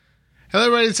Hello,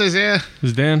 everybody. It's Isaiah. This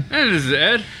is Dan. And this is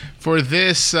Ed. For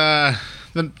this, the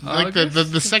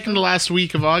second to last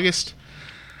week of August.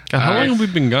 God, how long have we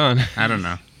been gone? I don't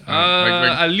know.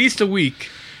 At least a week.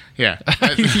 Yeah.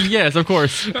 Yes, of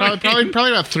course.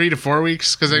 probably about 3 to 4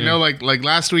 weeks, because I know like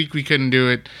last week we couldn't do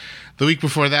it. The week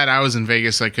before that I was in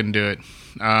Vegas, so I couldn't do it.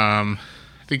 I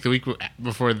think the week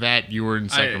before that you were in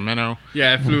Sacramento.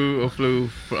 I flew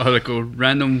for like a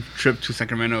random trip to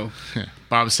Sacramento.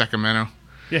 Bob's Sacramento.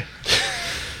 Yeah.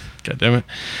 God damn it.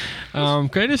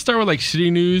 Can I just start with like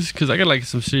shitty news? Because I got like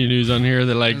some shitty news on here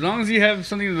that like... As long as you have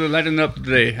something to lighten up the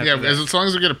day. Yeah, as long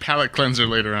as we get a palate cleanser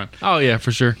later on. Oh yeah,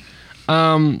 for sure.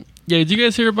 Yeah, did you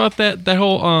guys hear about that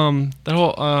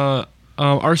whole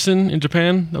arson in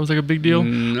Japan? That was like a big deal.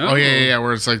 No. Oh yeah,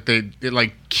 where it's like it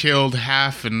like killed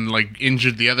half and like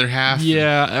injured the other half.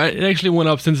 Yeah, it actually went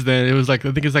up since then. It was like,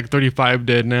 I think it's like 35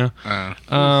 dead now.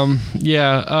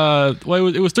 Yeah. Well,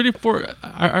 it was 34.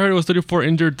 I heard it was 34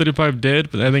 injured, 35 dead,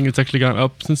 but I think it's actually gone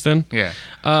up since then. Yeah.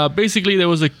 Basically, there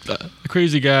was a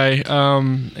crazy guy,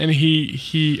 and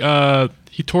he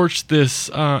torched this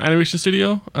animation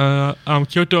studio,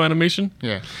 Kyoto Animation.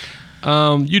 Yeah.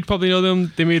 You'd probably know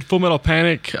them. They made Full Metal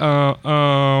Panic,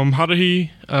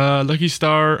 Haruhi, Lucky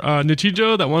Star,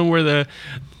 Nichijou, that one where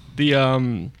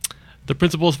the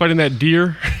principal is fighting that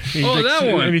deer.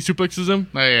 That one. And he suplexes him.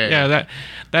 Oh, yeah.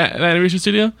 That animation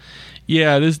studio.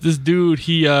 Yeah, this dude,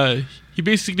 he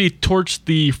basically torched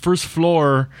the first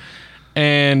floor,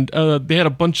 and they had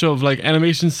a bunch of like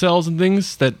animation cells and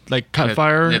things that like caught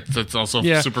fire. That's also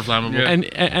super flammable. Yeah.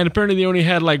 And apparently they only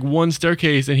had like one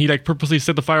staircase, and he like purposely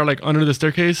set the fire like under the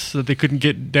staircase so that they couldn't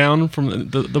get down from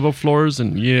the above floors.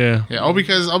 And all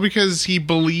because he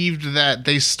believed that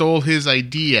they stole his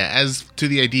idea. As to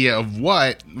the idea of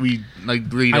what, we like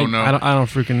really don't know. I don't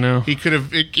freaking know. It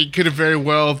could have very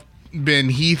well been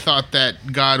he thought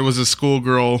that God was a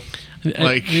schoolgirl.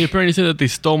 Like, he apparently said that they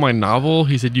stole my novel.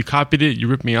 He said, "You copied it. You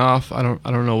ripped me off." I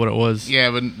don't know what it was. Yeah,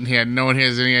 but no one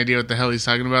has any idea what the hell he's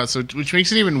talking about. So, which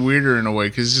makes it even weirder in a way,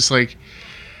 because it's like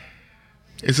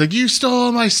you stole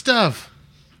all my stuff.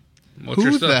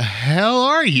 Who the hell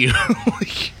are you?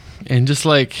 And just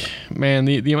like, man,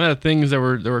 the amount of things that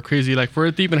were crazy, like for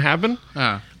it to even happen,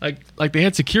 like they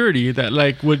had security that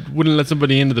like wouldn't let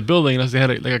somebody into the building unless they had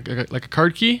a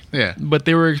card key. Yeah. But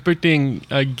they were expecting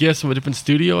guests from a different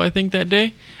studio, I think, that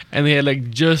day, and they had like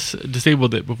just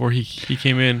disabled it before he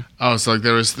came in. Oh, so like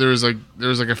there was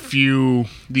a few.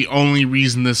 The only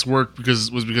reason this worked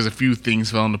was because a few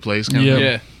things fell into place.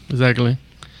 Yeah, exactly.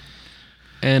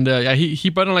 And he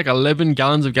brought in like 11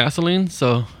 gallons of gasoline.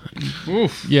 So,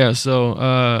 oof. Yeah. So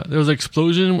there was an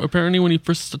explosion apparently when he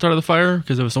first started the fire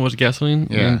because there was so much gasoline.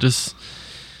 Yeah.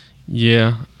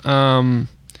 And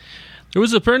there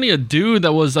was apparently a dude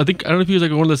that was, I don't know if he was like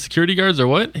one of the security guards or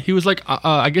what. He was like,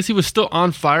 I guess he was still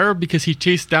on fire because he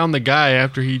chased down the guy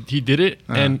after he did it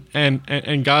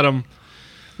and got him.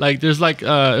 Like there's like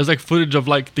footage of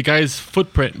like the guy's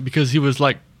footprint because he was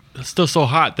like still so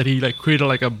hot that he like created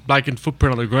like a blackened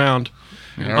footprint on the ground.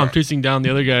 Chasing down the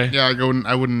other guy. Yeah,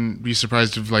 I wouldn't be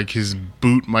surprised if like his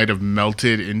boot might have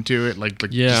melted into it.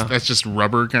 That's just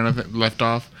rubber kind of left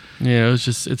off. Yeah, it was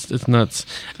just it's nuts.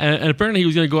 And apparently he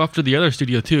was gonna go after the other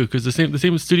studio too, because the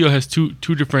same studio has two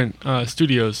different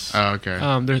studios. Oh,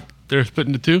 okay. They're split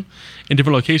into two in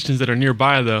different locations that are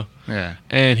nearby though. Yeah.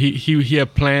 And he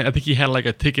had planned. I think he had like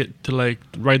a ticket to like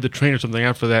ride the train or something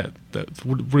after that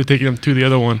would have taken him to the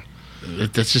other one.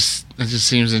 That just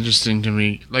seems interesting to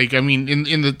me. Like, I mean,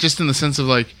 in the sense of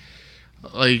like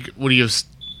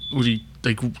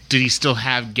did he still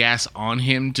have gas on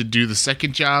him to do the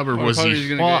second job, or was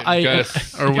he? Well,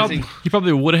 he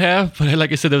probably would have, but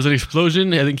like I said, there was an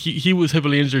explosion. I think he was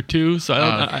heavily injured too. So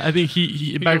I think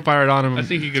he backfired on him. I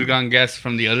think he could have gotten gas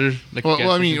from the other. Like,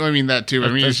 I mean that too. I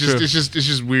mean, it's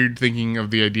just weird thinking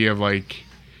of the idea of like,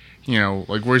 you know,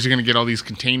 like where's he going to get all these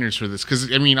containers for this?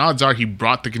 Because I mean, odds are he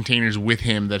brought the containers with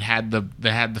him that had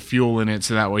the fuel in it,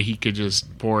 so that way he could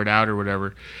just pour it out or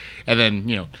whatever, and then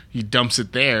he dumps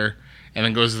it there, and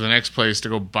then goes to the next place to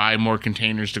go buy more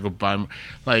containers to go buy more.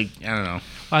 Like, I don't know.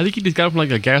 I think he just got it from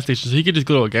like a gas station, so he could just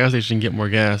go to a gas station and get more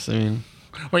gas. I mean.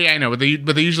 Well, yeah, I know, but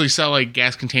they usually sell like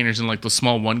gas containers in like the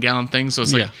small 1 gallon things. So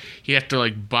it's like you have to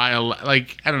like buy I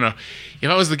don't know. If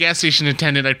I was the gas station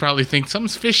attendant, I'd probably think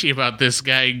something's fishy about this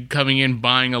guy coming in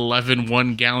buying 11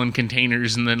 1 gallon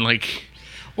containers and then like.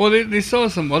 Well, they sell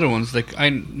some other ones. Like I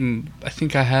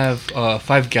think I have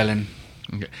 5 gallon.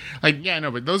 Okay. Like, yeah,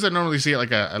 no, but those I normally see at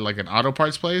like an auto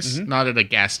parts place, not at a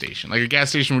gas station. Like a gas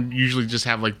station would usually just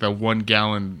have like the 1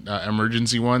 gallon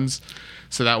emergency ones.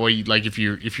 So that way, like if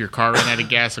your car ran out of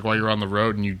gas, like while you're on the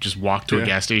road and you just walk to a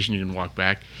gas station, you can walk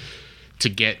back. to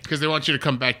get, because they want you to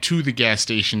come back to the gas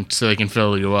station so they can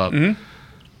fill you up. Mm-hmm.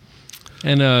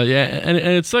 And and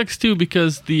it sucks too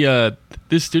because the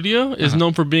this studio is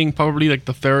known for being probably like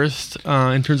the fairest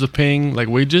in terms of paying like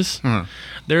wages.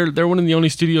 They're one of the only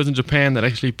studios in Japan that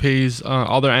actually pays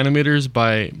all their animators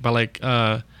by like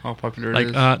How popular like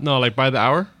it is? no, like by the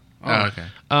hour. Oh, okay.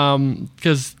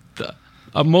 Because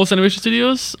most animation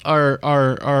studios are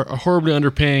horribly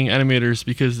underpaying animators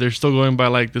because they're still going by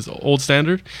like this old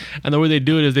standard, and the way they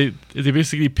do it is they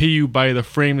basically pay you by the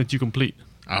frame that you complete.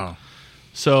 Oh.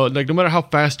 So like no matter how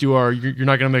fast you are, you're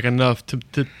not gonna make enough to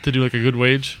do like a good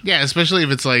wage. Yeah, especially if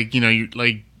it's like,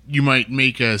 you might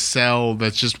make a cell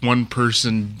that's just one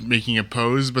person making a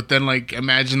pose, but then like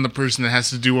imagine the person that has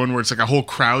to do one where it's like a whole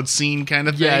crowd scene kind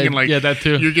of thing, and like that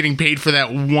too. You're getting paid for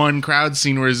that one crowd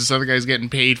scene, whereas this other guy's getting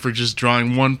paid for just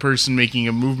drawing one person making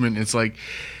a movement. It's like,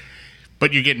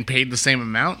 but you're getting paid the same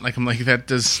amount. Like I'm like that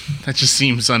just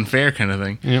seems unfair kind of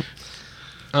thing. Yep.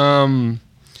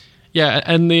 Yeah,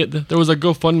 and there was a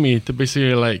GoFundMe to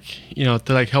basically like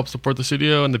to like help support the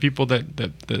studio and the people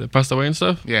that passed away and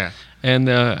stuff. Yeah. And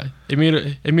it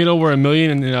made over $1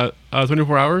 million in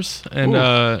 24 hours, and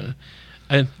I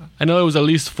know it was at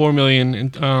least 4 million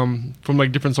from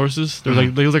like different sources. There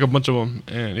was like a bunch of them,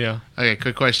 and yeah. Okay,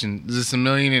 quick question: is this $1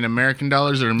 million in American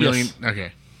dollars or $1 million? Yes.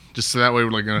 Okay, just so that way we're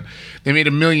like they made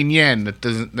 $1 million yen.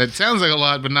 That sounds like a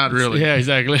lot, but not really. Yeah,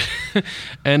 exactly.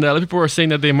 And other people were saying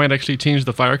that they might actually change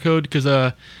the fire code because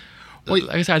like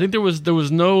I said, I think there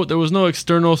was no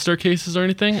external staircases or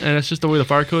anything, and that's just the way the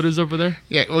fire code is over there.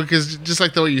 Yeah, well, because just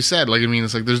like the way you said, like I mean,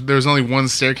 it's like there's only one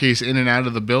staircase in and out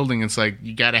of the building. It's like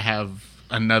you got to have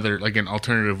another, like an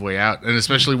alternative way out, and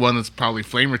especially one that's probably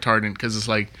flame retardant, because it's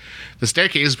like the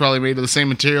staircase is probably made of the same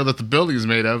material that the building is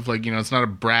made of. Like it's not a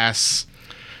brass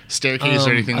staircase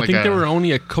or anything like that. I think there were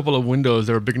only a couple of windows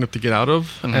that were big enough to get out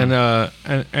of,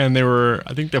 and they were.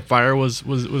 I think the fire was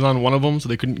on one of them, so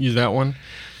they couldn't use that one.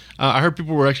 I heard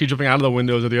people were actually jumping out of the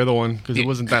windows of the other one because it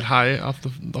wasn't that high off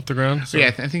the ground. So. Yeah,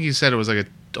 I think you said it was like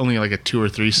only like a 2 or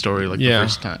 3 story the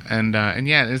first time, and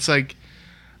yeah, it's like,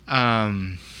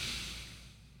 and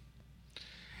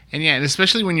yeah, and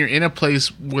especially when you're in a place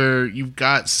where you've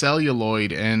got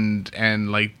celluloid and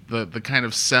like the kind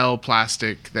of cell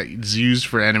plastic that's used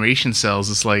for animation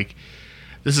cells, it's like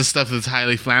this is stuff that's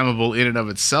highly flammable in and of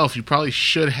itself. You probably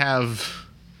should have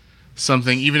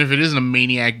something, even if it isn't a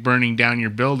maniac burning down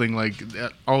your building, like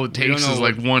all it takes is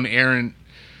like one errant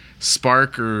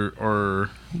spark or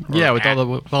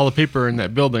with all the paper in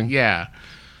that building. Yeah.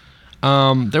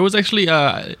 There was actually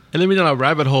it led me down a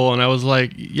rabbit hole, and I was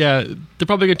like, yeah, they're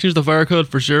probably gonna change the fire code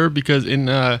for sure, because in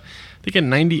I think in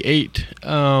 '98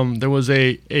 there was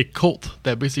a cult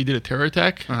that basically did a terror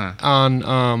attack on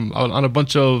a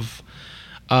bunch of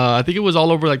I think it was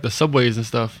all over like the subways and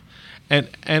stuff. And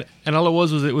all it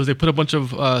was they put a bunch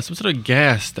of some sort of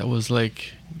gas that was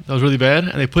really bad,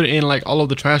 and they put it in like all of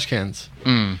the trash cans,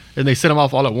 and they set them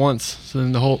off all at once. So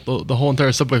then the whole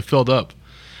entire subway filled up,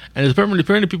 and there's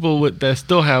apparently people that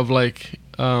still have like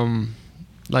permanent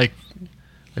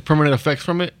effects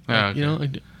from it. Oh, okay.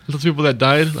 Like those people that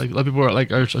died, like a lot of people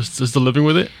are still living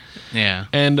with it. Yeah.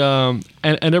 And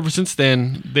ever since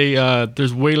then,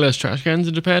 there's way less trash cans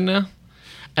in Japan now.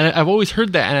 And I've always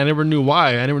heard that, and I never knew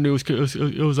why. I never knew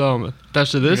it was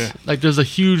attached to this. Yeah. Like, there's a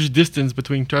huge distance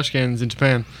between trash cans in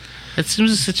Japan. It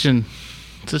seems such an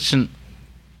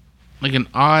like an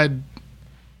odd,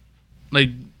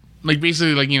 like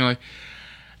basically like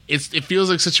it feels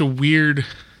like such a weird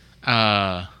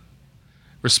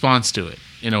response to it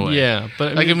in a way. Yeah,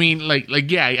 but I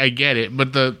get it,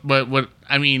 but what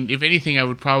I mean, if anything, I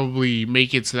would probably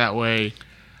make it so that way.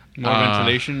 More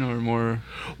ventilation or more?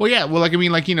 Well, yeah. Well, like I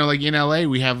mean, like in LA,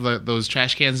 we have those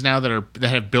trash cans now that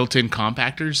have built-in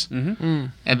compactors,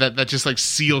 and that just like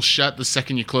seal shut the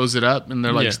second you close it up, and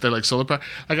they're like solar power.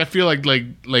 Like I feel like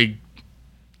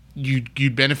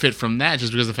you'd benefit from that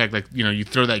just because of the fact that you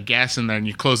throw that gas in there and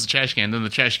you close the trash can, then the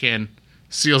trash can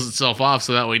seals itself off,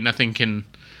 so that way nothing can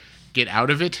get out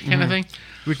of it, kind of thing.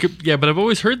 But I've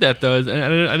always heard that though,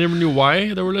 and I never knew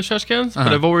why there were less trash cans.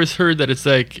 But I've always heard that it's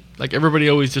like everybody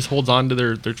always just holds on to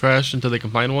their trash until they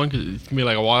can find one, because it can be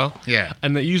like a while. Yeah,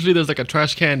 and that usually there's like a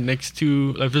trash can next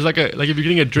to if there's like if you're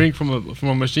getting a drink from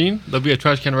a machine, there'll be a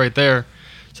trash can right there.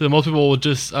 So most people will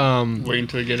just wait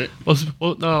until you get it. Most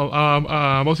people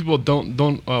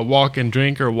don't walk and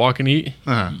drink or walk and eat.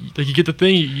 Like you get the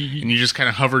thing, and you just kind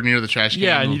of hover near the trash can.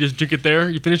 Yeah, and you just drink it there.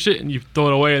 You finish it and you throw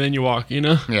it away, and then you walk.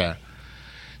 Yeah.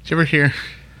 Did you ever hear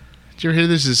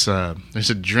there's a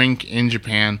drink in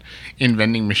Japan in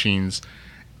vending machines.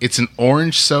 It's an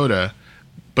orange soda,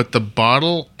 but the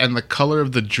bottle and the color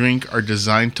of the drink are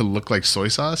designed to look like soy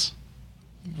sauce.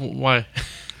 Why?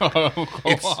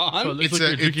 It's on.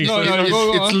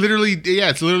 literally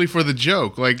for the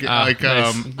joke. Nice.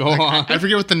 Go on. I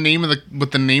forget what the name of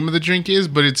the drink is,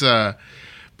 but it's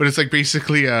like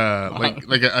basically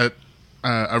a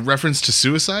reference to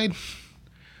suicide,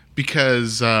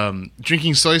 because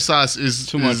drinking soy sauce is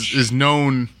Too much. is a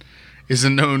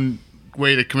known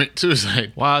way to commit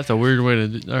suicide. Wow, that's a weird way to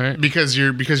do. All right. Because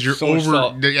you're So much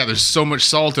salt. there's so much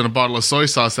salt in a bottle of soy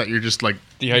sauce that you're just like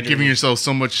Dehydrated. giving yourself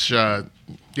so much Sodium.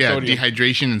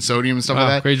 dehydration and sodium and stuff Wow,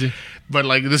 like that. crazy. But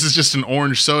like this is just an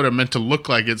orange soda meant to look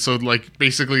like it. So like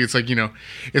basically it's like,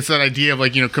 it's that idea of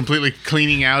like, completely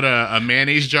cleaning out a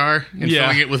mayonnaise jar and Yeah.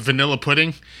 filling it with vanilla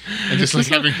pudding and just like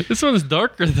having This one's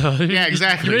darker though. Yeah,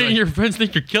 exactly. You're making Like- your friends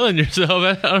think you're killing yourself.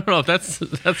 I don't know if that's.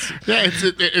 yeah,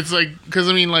 it's like, because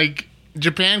I mean like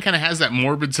Japan kind of has that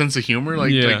morbid sense of humor.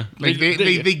 Like, Yeah. like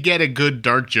they get a good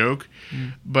dark joke,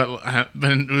 but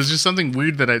it was just something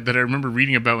weird that I remember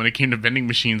reading about when it came to vending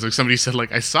machines. Like somebody said,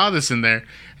 like, I saw this in there,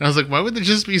 and I was like, why would there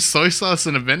just be soy sauce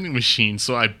in a vending machine?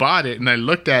 So I bought it and I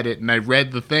looked at it and I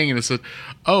read the thing and it said,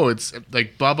 oh, it's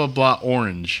like blah blah blah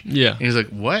orange. Yeah. And he's like,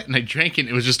 what? And I drank it. And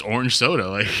it was just orange soda.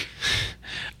 Like,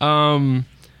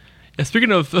 Yeah,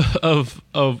 speaking of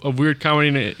weird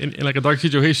comedy in like a dark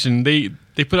situation, they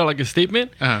put out like a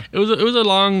statement. Uh-huh. It was a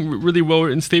long, really well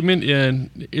written statement,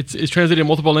 and it's translated in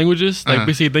multiple languages. Like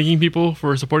basically thanking people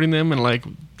for supporting them and like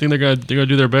think they're gonna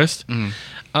do their best.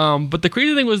 But the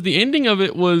crazy thing was the ending of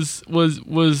it was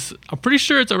I'm pretty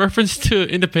sure it's a reference to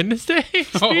Independence Day speech.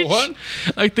 Oh, what?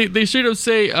 Like they straight up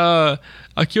say, "A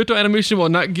Kyoto Animation will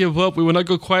not give up. We will not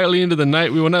go quietly into the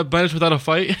night. We will not vanish without a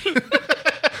fight."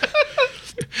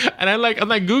 And I'm like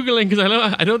googling because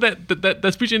I know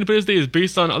that speech in Independence Day is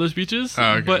based on other speeches, Oh,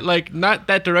 okay. but like not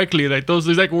that directly. Like those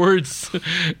exact words,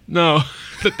 no,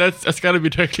 that's got to be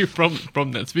directly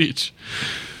from that speech.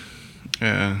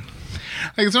 yeah.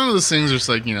 Like it's one of those things where it's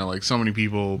like, like so many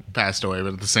people passed away,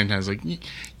 but at the same time it's like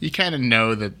you kind of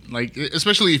know that, like,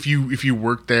 especially if you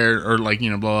work there or like,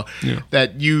 blah, blah, Yeah.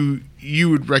 that you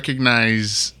would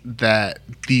recognize that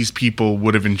these people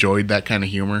would have enjoyed that kind of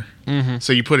humor. Mm-hmm.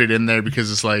 So you put it in there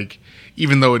because it's like,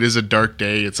 even though it is a dark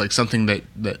day, it's like something that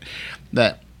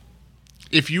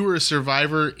if you were a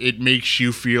survivor, it makes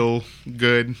you feel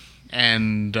good.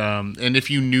 And if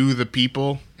you knew the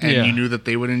people and Yeah. you knew that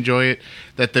they would enjoy it,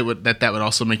 that would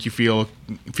also make you feel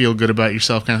good about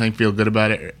yourself, kind of thing, feel good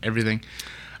about it, everything,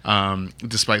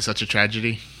 despite such a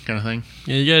tragedy, kind of thing.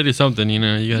 Yeah, you gotta do something, you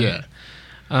gotta.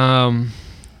 Yeah.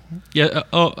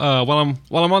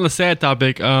 While I'm on the sad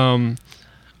topic,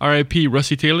 R.I.P.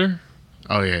 Rusty Taylor.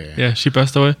 Oh yeah. Yeah, she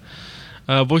passed away.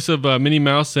 Voice of Minnie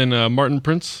Mouse and Martin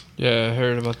Prince. Yeah, I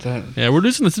heard about that. Yeah, we're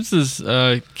losing the Simpsons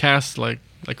cast like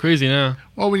crazy now.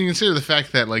 Well, when you consider the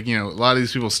fact that, like, a lot of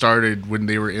these people started when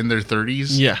they were in their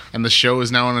 30s. Yeah. And the show is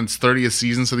now on its 30th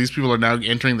season, so these people are now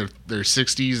entering their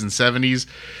 60s and 70s.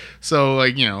 So,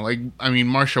 like,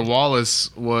 Marsha Wallace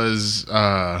was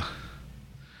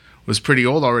pretty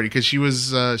old already, because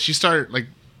she started, like,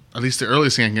 at least the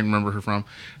earliest thing I can remember her from,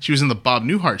 she was in the Bob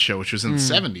Newhart show, which was in the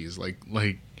 70s. Like,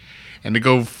 and to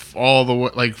go all the way,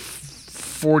 like,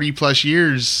 40 plus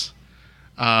years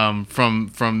from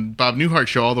Bob Newhart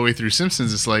show all the way through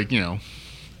Simpsons, it's like,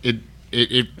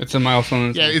 It's a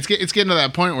milestone. yeah, it's getting to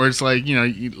that point where it's like,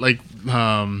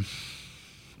 I'm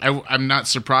not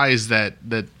surprised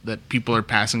that people are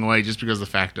passing away just because of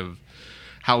the fact of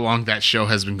how long that show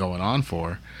has been going on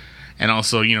for. And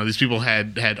also, these people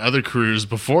had other careers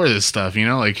before this stuff,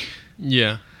 like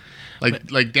Yeah.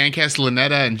 like Dan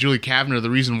Castellaneta and Julie Kavner. The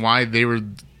reason why they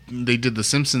did The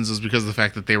Simpsons was because of the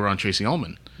fact that they were on Tracy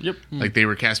Ullman. Yep. Like, they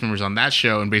were cast members on that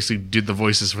show and basically did the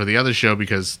voices for the other show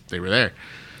because they were there.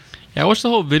 Yeah, I watched the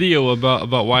whole video about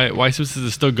why Simpsons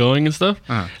is still going and stuff.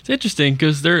 Uh-huh. It's interesting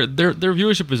because their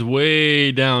viewership is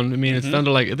way down. I mean, it's down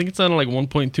to I think it's down to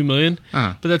 1.2 million,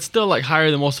 Uh-huh. but that's still higher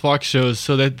than most Fox shows.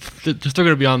 So that they're still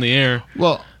going to be on the air.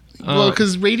 Well,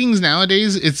 because ratings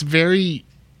nowadays, it's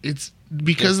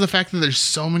because of the fact that there's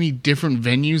so many different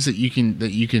venues that you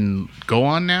can go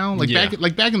on now.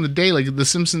 Back in the day, like The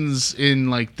Simpsons in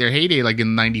their heyday, like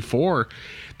in '94,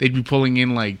 they'd be pulling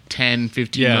in 10,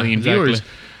 15 million exactly. viewers.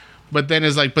 But then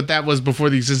but that was before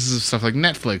the existence of stuff like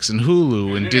Netflix and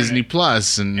Hulu and Disney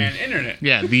Plus and internet.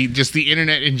 Yeah, the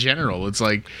internet in general. It's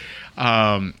it's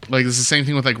the same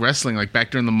thing with wrestling. Like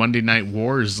back during the Monday Night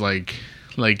Wars,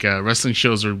 wrestling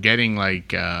shows were getting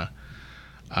we're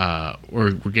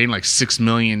getting 6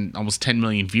 million, almost 10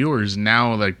 million viewers.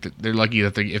 Now they're lucky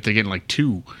that if they're getting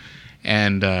 2.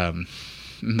 And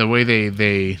the way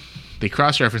they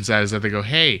cross reference that is that they go,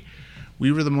 hey,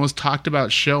 we were the most talked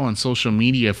about show on social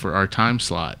media for our time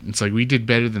slot. It's like we did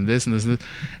better than this and this and this,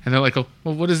 and they're like, oh,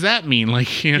 well, what does that mean?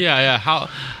 Like, you know, Yeah.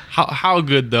 How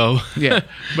good though? yeah,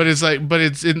 but it's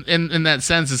in that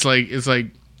sense, it's like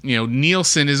you know,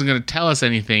 Nielsen isn't going to tell us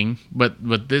anything, but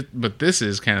this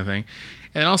is kind of thing,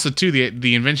 and also too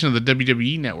the invention of the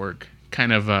WWE network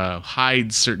kind of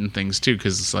hides certain things too,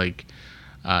 because it's like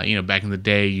you know, back in the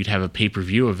day you'd have a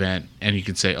pay-per-view event and you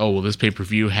could say, oh well, this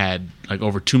pay-per-view had like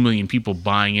over 2 million people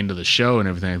buying into the show and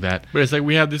everything like that. But it's like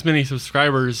we have this many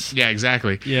subscribers. Yeah,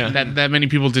 exactly. Yeah, that many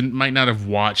people might not have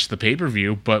watched the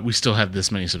pay-per-view, but we still have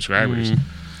this many subscribers.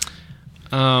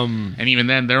 And even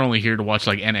then, they're only here to watch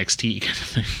like NXT kind of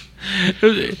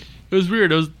thing. It was weird.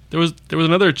 There was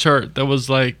another chart that was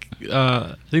like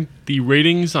I think the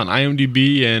ratings on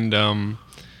IMDb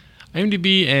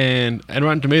and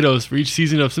Rotten Tomatoes for each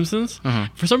season of Simpsons.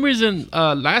 For some reason,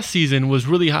 last season was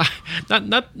really high.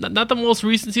 Not the most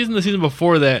recent season. The season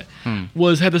before that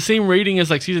had the same rating as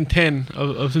like season 10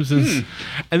 of Simpsons.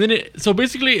 And then so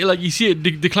basically, like you see it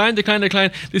decline.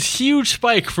 This huge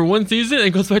spike for one season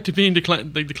and goes back to being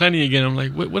declining again. I'm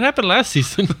like, what happened last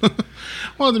season?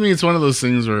 Well, to me, it's one of those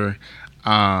things where.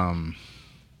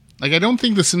 Like, I don't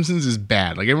think The Simpsons is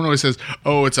bad. Like, everyone always says,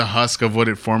 oh, it's a husk of what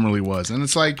it formerly was. And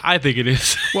it's like... I think it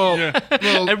is. Well,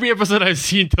 well every episode I've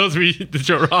seen tells me that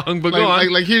you're wrong, but go on.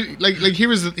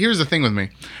 Here's the thing with me.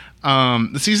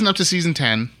 The season up to season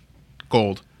 10,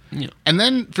 gold. Yeah. And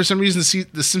then, for some reason,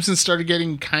 The Simpsons started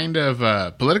getting kind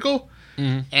of political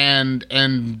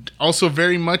and also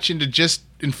very much into just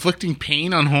inflicting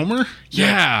pain on Homer.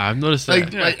 Yeah, I've noticed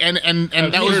that. And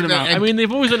that was. I mean,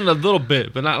 they've always done it a little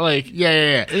bit, but not like.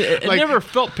 Yeah. It never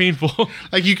felt painful.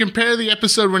 Like you compare the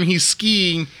episode when he's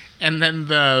skiing, and then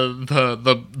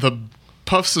the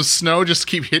puffs of snow just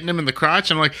keep hitting him in the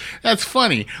crotch. I'm like, that's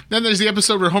funny. Then there's the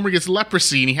episode where Homer gets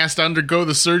leprosy and he has to undergo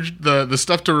the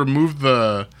stuff to remove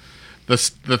the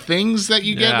things that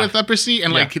you get with leprosy,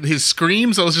 and like his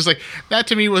screams, I was just like, that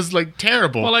to me was like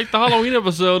terrible. Well, like the Halloween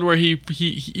episode where he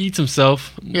eats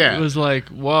himself. Yeah, it was like,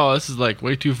 wow, this is like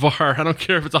way too far. I don't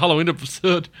care if it's a Halloween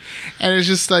episode. And it's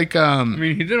just like, I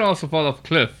mean, he did also fall off a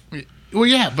cliff. Well,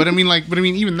 yeah, but I mean,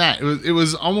 even that it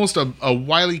was almost a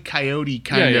Wile E. Coyote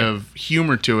kind of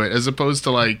humor to it, as opposed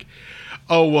to like,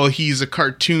 oh, well, he's a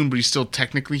cartoon, but he's still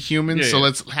technically human, so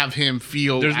let's have him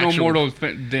feel. There's no mortal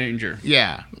danger.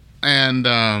 Yeah. And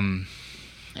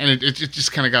it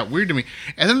just kind of got weird to me.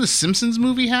 And then the Simpsons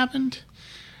movie happened.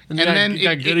 And then it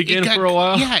got good again for a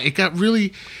while? Yeah, it got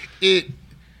really... It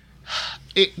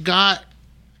got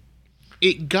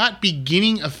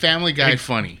beginning of Family Guy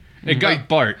funny. It got like,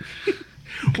 Bart.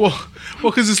 Well,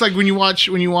 because it's like when you watch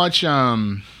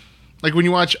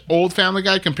old Family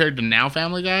Guy compared to now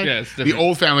Family Guy, the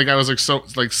old Family Guy was like so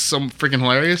freaking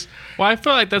hilarious. Well, I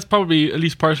feel like that's probably at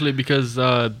least partially because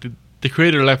the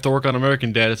creator left to work on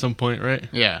American Dad at some point, right?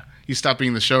 Yeah, he stopped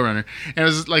being the showrunner, and it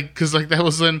was like because like that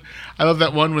was when I love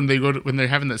that one when they're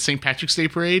having that St. Patrick's Day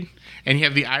parade, and you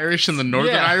have the Irish and the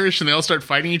Northern Irish, and they all start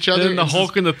fighting each other. Then the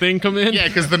Hulk and the Thing come in. Yeah,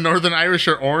 because the Northern Irish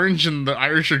are orange and the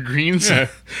Irish are green. So,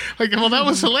 like, well, that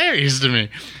was hilarious to me.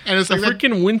 And it's like the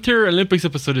freaking Winter Olympics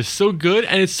episode is so good,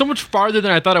 and it's so much farther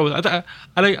than I thought it was.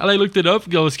 I looked it up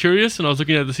because I was curious, and I was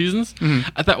looking at the seasons.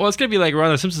 I thought, well, it's gonna be like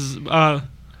around the Simpsons.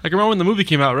 Like around when the movie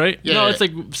came out, right? Yeah. No, it's like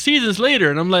seasons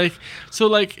later, and I'm like,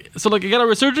 so it got a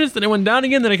resurgence, then it went down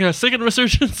again, then it got a second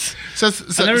resurgence. So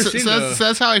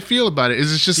that's how I feel about it.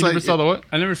 Is it's just you like never saw the what?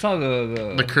 I never saw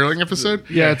the curling episode.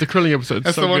 Yeah, it's a curling episode.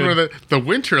 That's so the one good. where the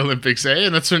Winter Olympics,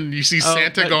 and that's when you see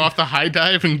Santa go off the high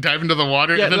dive and dive into the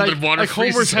water, and then the water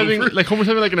freezes over. Homer's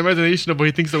having like an imagination of what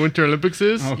he thinks the Winter Olympics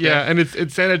is. Okay. Yeah, and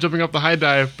it's Santa jumping off the high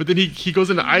dive, but then he goes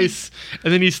into ice,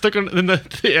 and then he's stuck on, and then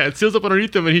it seals up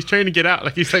underneath him, and he's trying to get out,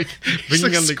 like he's like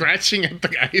scratching at the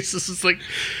ice. This is like,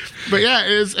 but yeah,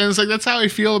 it's like that's how I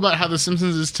feel about how The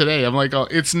Simpsons is today. I'm like, oh,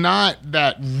 it's not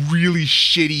that really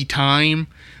shitty time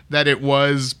that it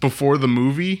was before the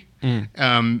movie,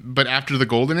 but after the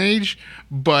Golden Age.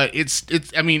 But it's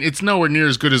I mean, it's nowhere near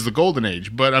as good as the Golden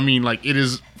Age. But I mean, like, it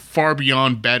is far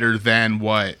beyond better than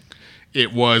what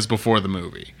it was before the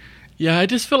movie. Yeah, I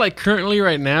just feel like currently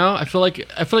right now, I feel like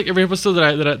every episode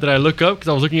that I look up, because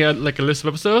I was looking at like a list of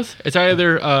episodes, it's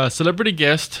either a celebrity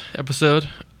guest episode,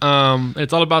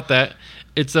 it's all about that.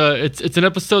 It's an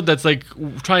episode that's like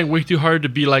trying way too hard to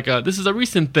be like this is a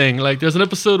recent thing. Like there's an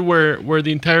episode where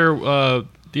the entire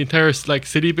like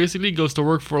city basically goes to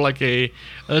work for like a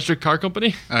electric car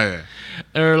company. Oh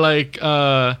yeah. Or like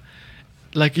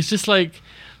it's just like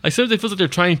like sometimes it feels like they're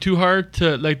trying too hard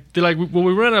to they're like when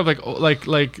we run out of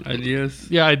like ideas.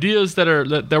 Yeah, ideas that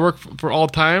work for all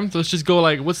time. So let's just go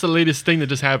like, what's the latest thing that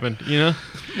just happened? You know,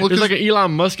 there's like an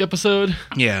Elon Musk episode.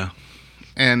 Yeah,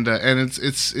 and it's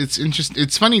interesting.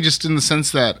 It's funny just in the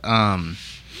sense that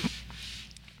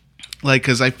like,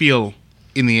 because I feel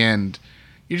in the end,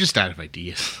 you're just out of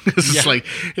ideas. It's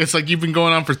like you've been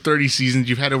going on for 30 seasons.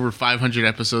 You've had over 500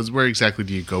 episodes. Where exactly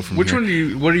do you go from Which here?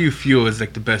 what do you feel is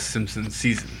like the best Simpsons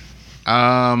season?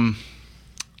 Because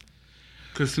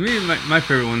to me, my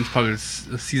favorite one is probably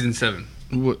season 7.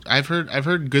 I've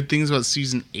heard good things about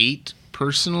season 8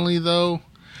 personally, though.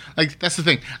 Like, that's the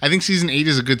thing. I think season 8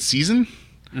 is a good season,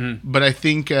 but I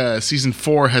think season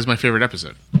 4 has my favorite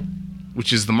episode,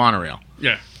 which is the monorail.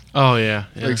 Yeah. Oh yeah.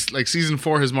 Like season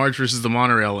 4 has Marge versus the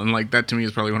monorail, and like that to me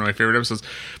is probably one of my favorite episodes.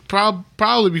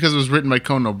 Probably because it was written by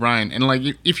Conan O'Brien, and like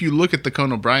if you look at the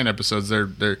Conan O'Brien episodes, they're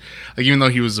like, even though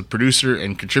he was a producer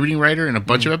and contributing writer in a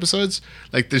bunch of episodes,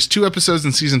 like there's 2 episodes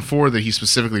in season 4 that he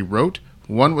specifically wrote.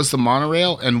 One was the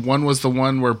monorail, and one was the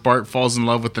one where Bart falls in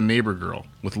love with the neighbor girl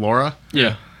with Laura.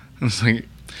 Yeah. It's like,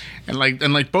 and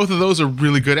like both of those are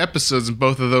really good episodes, and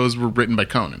both of those were written by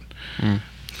Conan.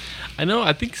 I know.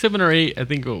 I think 7 or 8. I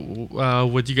think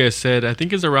what you guys said. I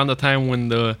think is around the time when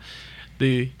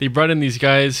they brought in these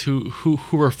guys who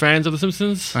were fans of The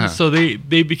Simpsons. Uh-huh. So they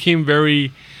became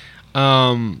very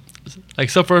like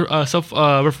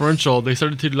self-referential. They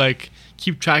started to like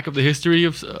keep track of the history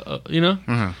of you know.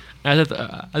 Uh-huh. And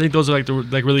I think those are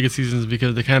like really good seasons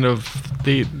because they kind of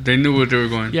they knew where they were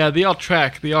going. Yeah, they all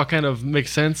track. They all kind of make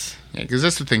sense. Yeah, because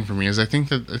that's the thing for me is I think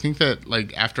that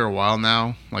like after a while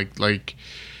now, like.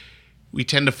 We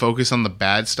tend to focus on the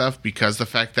bad stuff because the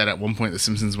fact that at one point The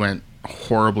Simpsons went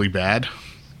horribly bad,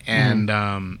 and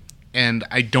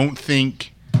I don't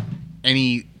think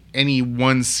any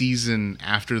one season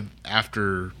after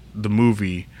the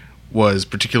movie was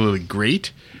particularly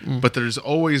great, but there's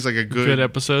always like a good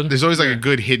episode. There's always like a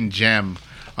good hidden gem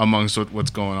amongst what's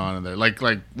going on in there. Like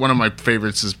one of my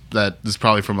favorites is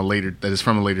from a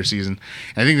later season.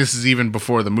 And I think this is even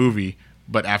before the movie,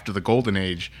 but after the Golden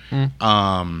Age.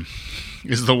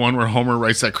 Is the one where Homer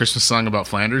writes that Christmas song about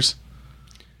Flanders.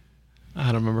 I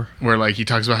don't remember. Where like he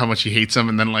talks about how much he hates him,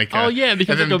 and then like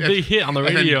because like a big hit on the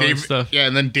radio and stuff. Yeah,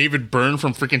 and then David Byrne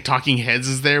from freaking Talking Heads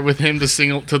is there with him to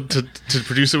sing to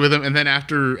produce it with him, and then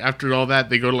after all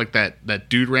that, they go to like that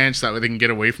dude ranch that way they can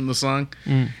get away from the song,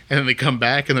 and then they come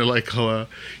back and they're like,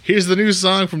 here's the new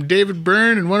song from David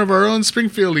Byrne and one of our own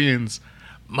Springfieldians,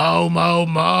 Mo Mo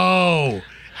Mo.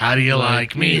 How do you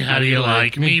like me? How do you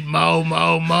like me? Mo,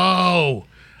 mo, mo.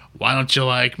 Why don't you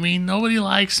like me? Nobody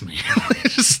likes me.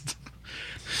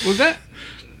 Was that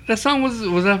song was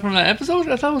that from that episode?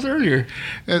 I thought it was earlier.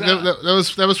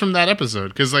 That was from that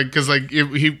episode because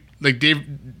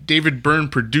David Byrne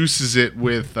produces it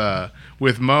with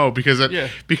Mo because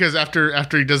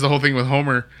after he does the whole thing with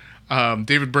Homer.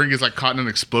 David Byrne gets like caught in an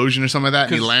explosion or something like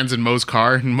that, and he lands in Mo's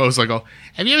car, and Mo's like, "Oh,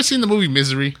 have you ever seen the movie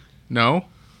Misery?" No.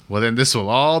 Well, then this will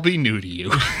all be new to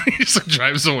you. He just like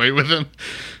drives away with him.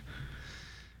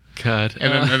 God.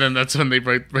 And then that's when they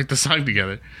write the song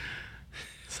together.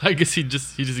 So I guess he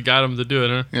just got him to do it,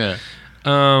 huh? Yeah.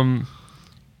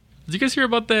 Did you guys hear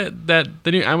about the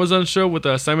new Amazon show with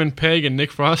Simon Pegg and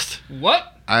Nick Frost?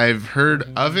 What? I've heard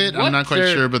of it. What? I'm not quite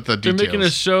sure, but the details. They're making a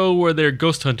show where they're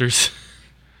ghost hunters.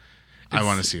 I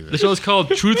want to see this. The show is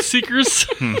called Truth Seekers.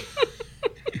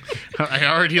 I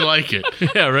already like it.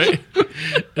 Yeah, right.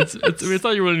 It's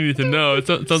all you really need to know. It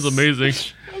sounds amazing.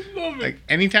 Like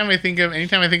anytime I think of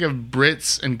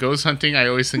Brits and ghost hunting, I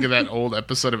always think of that old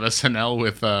episode of SNL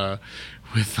with the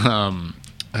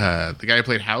guy who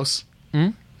played House.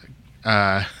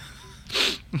 They're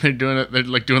doing it. They're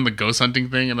like doing the ghost hunting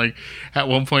thing, and like at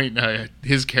one point,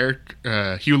 his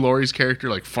character, Hugh Laurie's character,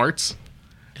 like farts,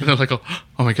 and they're like, "Oh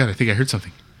my god, I think I heard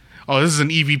something." Oh, this is an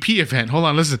EVP event. Hold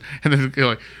on, listen. And then they're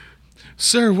like,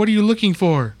 "Sir, what are you looking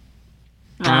for?"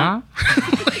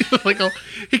 Like,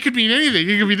 it could mean anything.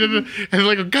 It could be, and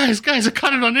they're like, guys, I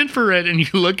caught it on infrared. And you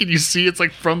look and you see it's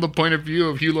like from the point of view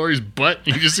of Hugh Laurie's butt.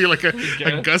 And you just see like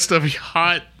a gust of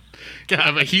hot,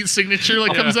 a heat signature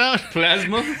comes out.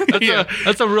 Plasma.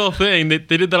 That's a real thing. They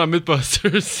did that on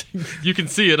MythBusters. You can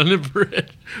see it on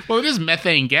infrared. Well, it is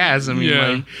methane gas. I mean,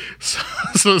 like,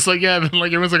 so it's like, yeah, and then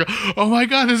like everyone's like, "Oh my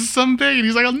god, this is something," and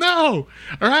he's like, "Oh no,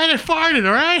 all right, I farted,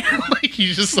 all right." Like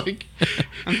he's just like,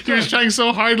 he was trying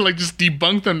so hard to like just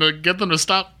debunk them to get them to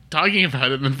stop talking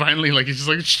about it, and then finally like he's just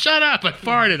like, "Shut up, I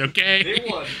farted, okay." They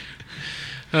won.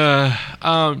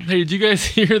 Hey, did you guys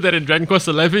hear that in Dragon Quest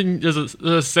XI there's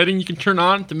a setting you can turn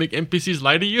on to make NPCs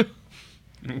lie to you?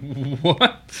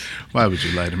 What? Why would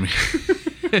you lie to me?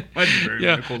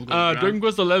 Yeah. Dragon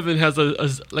Quest 11 has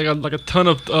a ton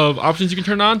of options you can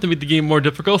turn on to make the game more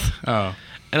difficult. Oh.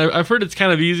 And I've heard it's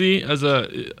kind of easy as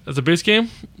a base game,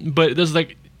 but there's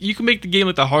you can make the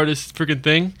game the hardest freaking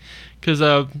thing, because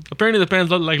apparently the fans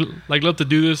love to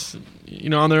do this,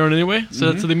 on their own anyway.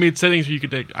 So so they made settings where you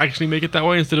could actually make it that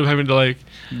way instead of having to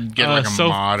get a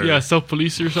mod or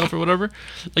self-police yourself or whatever.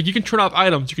 You can turn off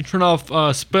items, you can turn off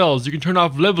spells, you can turn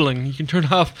off leveling, you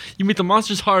make the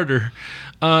monsters harder.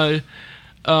 You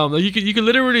can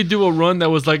literally do a run that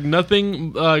was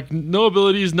nothing, no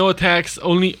abilities, no attacks,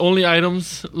 only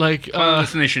items,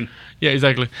 Destination. Yeah,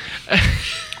 exactly.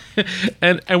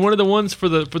 and one of the ones for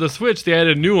the Switch, they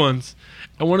added new ones,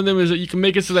 and one of them is that you can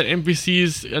make it so that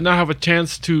NPCs now have a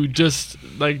chance to just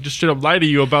straight up lie to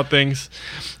you about things.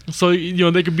 So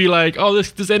they could be like, oh,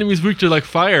 this enemy's weak to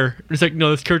fire. It's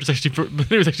no, this character's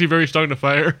actually very strong to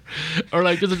fire. Or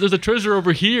there's a treasure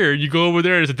over here. You go over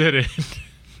there and it's a dead end.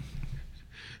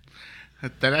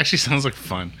 That actually sounds like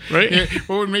fun, right? Yeah,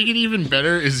 what would make it even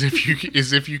better is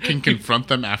if you can confront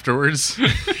them afterwards.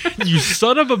 You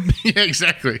son of a... Yeah,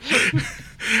 exactly.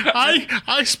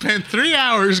 I spent 3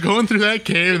 hours going through that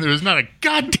cave and there was not a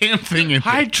goddamn thing in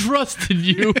there. I trusted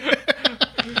you.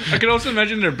 I could also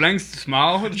imagine their blank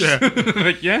smile. Yeah.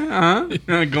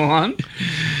 Go on.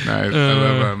 I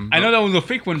love I know that was a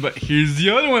fake one, but here's the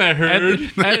other one I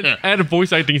heard. Add a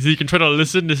voice acting so you can try to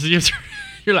listen to see if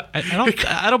you're like,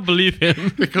 I don't believe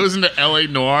him. It goes into LA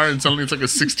Noir and suddenly it's a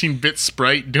 16-bit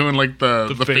sprite doing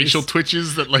the facial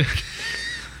twitches that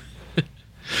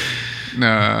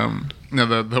No,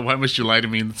 the why must you lie to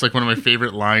me? It's one of my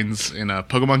favorite lines in a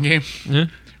Pokemon game. Yeah.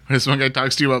 Where this one guy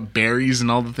talks to you about berries and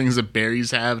all the things that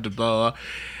berries have, blah, blah, blah.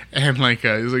 And he's like,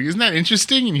 isn't that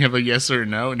interesting? And you have a yes or a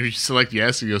no, and if you select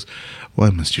yes, he goes,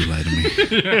 why must you lie to me?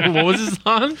 What was this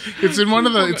on? It's in one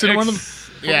of the.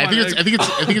 Yeah, I think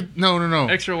it's no.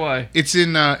 X or Y. It's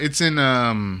in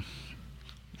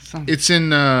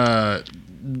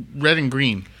red and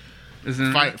green.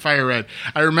 Isn't it? Fire Red.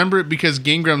 I remember it because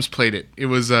Game Grumps played it. It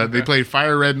was they played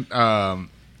Fire Red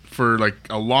for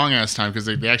a long ass time because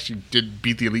they actually did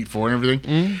beat the Elite Four and everything.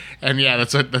 Mm-hmm. And yeah,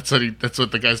 that's what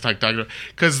the guys talking about.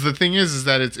 Because the thing is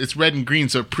that it's red and green,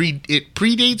 so it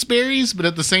predates berries, but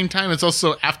at the same time it's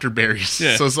also after berries.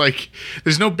 Yeah. So it's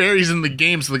there's no berries in the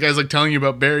game, so the guy's telling you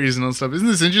about berries and all stuff. Isn't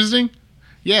this interesting?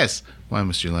 Yes. Why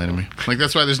must you lie to me?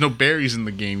 That's why there's no berries in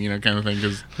the game, kind of thing.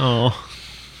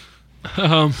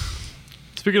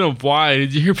 Speaking of Y,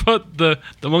 did you hear about the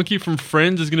monkey from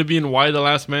Friends is going to be in Y the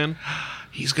Last Man?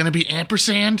 He's going to be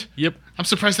Ampersand? Yep. I'm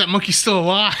surprised that monkey's still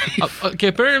alive. Okay,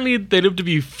 apparently they live to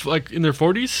be in their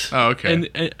 40s. Oh,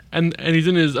 okay. And he's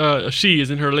in his she is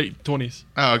in her late 20s.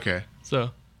 Oh, okay.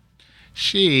 So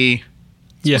she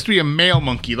supposed to be a male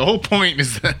monkey. The whole point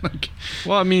is that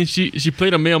well, I mean, she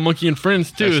played a male monkey in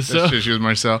Friends too. That's true. She was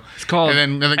Marcel. It's called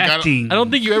and then acting. I don't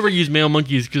think you ever use male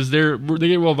monkeys because they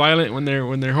get real violent when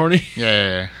they're horny.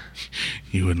 Yeah.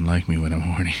 You wouldn't like me when I'm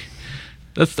horny.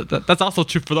 That's also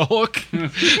true for the Hulk.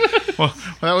 well,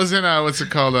 that was in what's it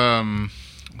called?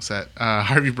 What's that?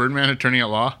 Harvey Birdman Attorney at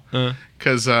Law.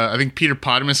 Because I think Peter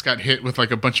Potamus got hit with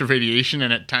a bunch of radiation,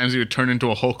 and at times he would turn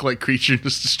into a Hulk-like creature and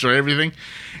just destroy everything.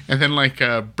 And then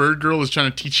Bird Girl was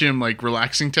trying to teach him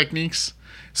relaxing techniques.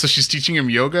 So she's teaching him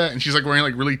yoga, and she's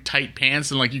wearing really tight pants,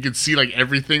 and you can see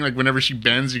everything. Whenever she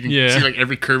bends, you can see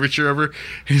every curvature of her. And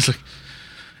he's like,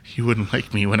 "You wouldn't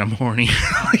like me when I'm horny."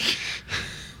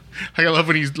 I love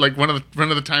when he's one of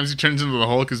the times he turns into the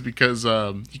Hulk is because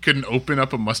he couldn't open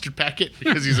up a mustard packet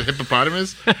because he's a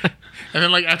hippopotamus. And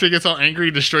then after he gets all angry,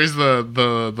 he destroys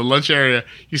the lunch area.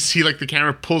 You see the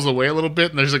camera pulls away a little bit,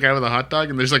 and there's a guy with a hot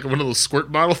dog, and there's one of those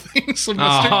squirt bottle things of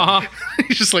mustard.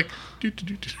 He's just doo.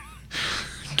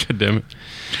 God damn it!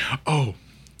 Oh.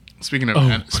 Speaking of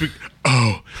animation,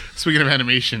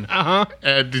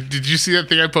 did you see that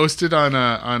thing I posted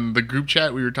on the group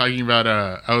chat? We were talking about.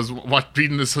 I was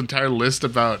reading this entire list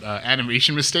about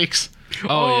animation mistakes.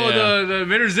 The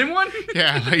Invader Zim one.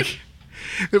 Yeah,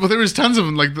 well, there was tons of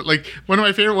them. Like one of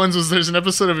my favorite ones was there's an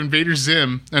episode of Invader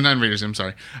Zim, not Invader Zim,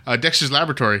 sorry, Dexter's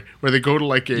Laboratory, where they go to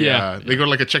they go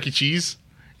to a Chuck E. Cheese.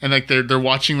 And they're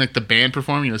watching the band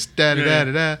perform, it's da da da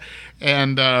da da,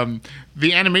 and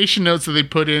the animation notes that they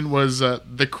put in was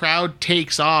the crowd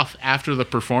takes off after the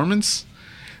performance,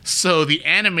 so the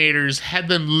animators had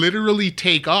them literally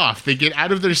take off. They get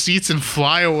out of their seats and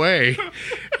fly away,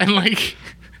 and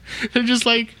they're just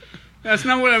that's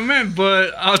not what I meant,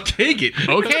 but I'll take it.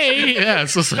 Okay, yeah.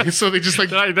 So they just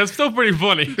that's still pretty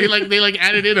funny. They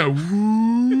added in a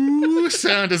woo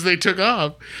sound as they took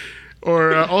off.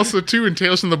 Or also, too, in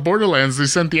Tales from the Borderlands, they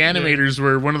sent the animators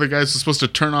where one of the guys was supposed to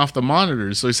turn off the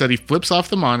monitors. So he said he flips off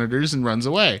the monitors and runs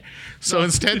away. So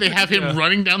instead, they have him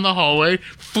running down the hallway,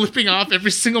 flipping off every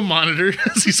single monitor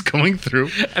as he's going through.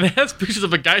 And it has pictures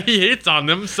of a guy he hates on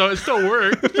them, so it still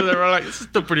worked. So they were like, this is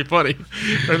still pretty funny.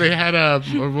 Or they had,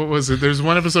 what was it? There's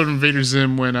one episode of Invader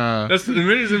Zim when...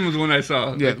 Invader Zim was one I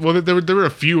saw. Yeah, well, there were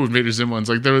a few Invader Zim ones.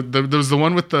 Like, there was the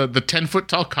one with the 10-foot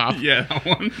tall cop. Yeah, that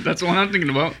one. That's the one I'm thinking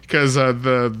about. Because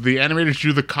the animators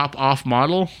drew the cop off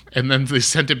model, and then they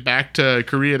sent it back to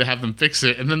Korea to have them fix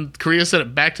it, and then Korea sent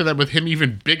it back to them with him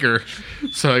even bigger.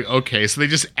 So like, okay, so they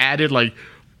just added like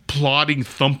plodding,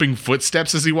 thumping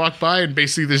footsteps as he walked by, and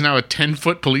basically there's now a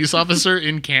 10-foot police officer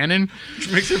in canon.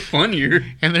 Which makes it funnier.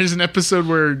 And there's an episode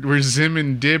where Zim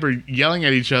and Dib are yelling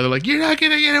at each other like, "You're not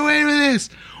gonna get away with this."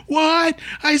 What?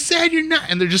 I said you're not.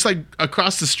 And they're just like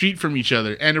across the street from each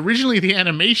other. And originally the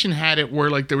animation had it where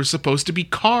like there were supposed to be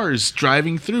cars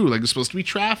driving through, like it was supposed to be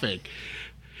traffic.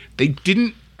 They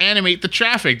didn't animate the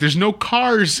traffic. There's no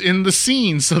cars in the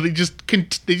scene, so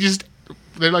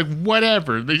they're like,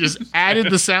 whatever. They just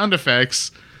added the sound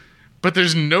effects, but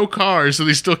there's no cars, so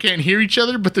they still can't hear each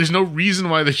other, but there's no reason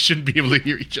why they shouldn't be able to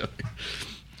hear each other.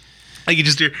 I can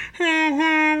just hear,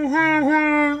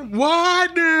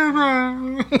 what?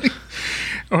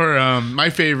 Or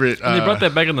my favorite. And they brought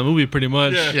that back in the movie pretty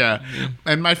much. Yeah.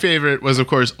 And my favorite was, of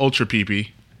course, Ultra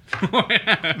Pee-Pee.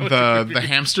 The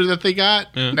hamster that they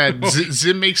got. That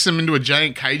Zim makes him into a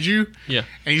giant kaiju. Yeah.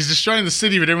 And he's destroying the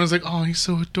city, but everyone's like, oh, he's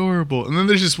so adorable. And then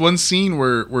there's this one scene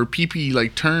where Pee-Pee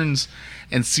like turns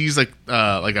and sees like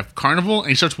a carnival, and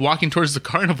he starts walking towards the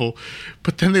carnival.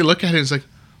 But then they look at it and it's like,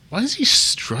 why is he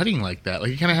strutting like that?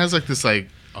 Like he kind of has like this like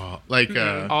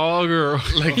all girl,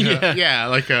 like yeah,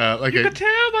 like a you can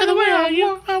tell by the way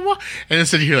I walk. And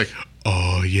instead you hear like,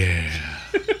 oh yeah,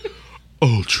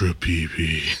 Ultra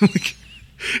Pee-Pee.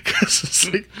 Because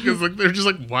they're just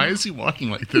like, why is he walking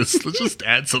like this? Let's just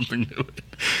add something to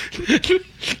it.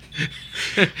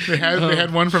 They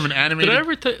had one from an animated. Did I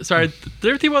ever did I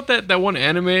ever think about that one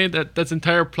anime that's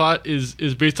entire plot is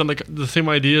based on like the same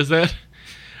idea as that?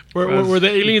 Where the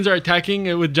aliens are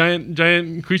attacking with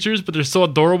giant creatures, but they're so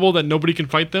adorable that nobody can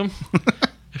fight them.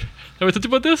 Have we talked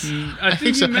about this? I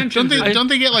think so. you mentioned. Don't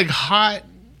they get like hot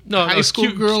high school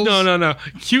girls? No.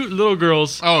 Cute little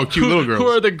girls. Oh, cute little girls. Who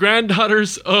are the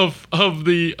granddaughters of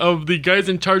the guys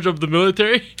in charge of the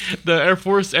military, the Air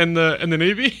Force and the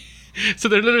Navy. So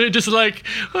they're literally just like,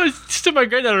 oh, it's still my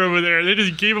granddaughter over there. They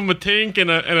just gave him a tank and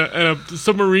a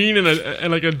submarine and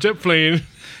like a jet plane.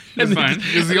 That's fine.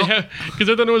 Because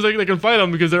they're the ones they can fight them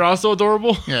because they're also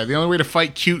adorable. Yeah, the only way to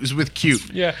fight cute is with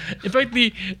cute. Yeah, in fact,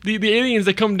 the aliens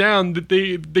that come down,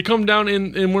 they come down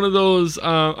in one of those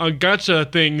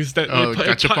gacha things that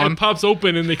it pops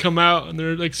open and they come out and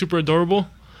they're like super adorable.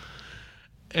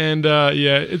 And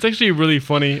yeah, it's actually really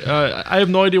funny. I have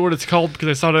no idea what it's called because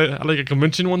I saw it at like a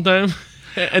convention one time.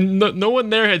 And no one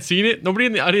there had seen it. Nobody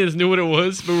in the audience knew what it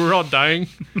was, but we were all dying.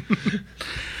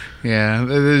 Yeah,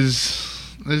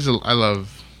 I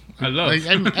love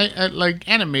like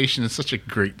animation is such a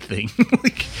great thing.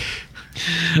 Like,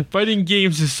 fighting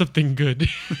games is something good.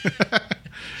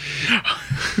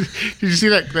 Did you see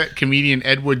that comedian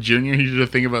Ed Wood Jr.? He did a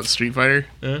thing about Street Fighter.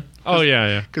 Oh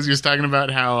yeah. Because he was talking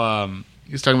about how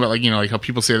like like how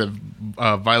people say that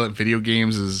violent video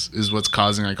games is what's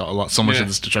causing like so much of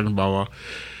this destruction, blah blah.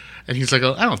 And he's like,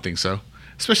 oh, I don't think so.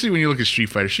 Especially when you look at Street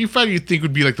Fighter. Street Fighter you'd think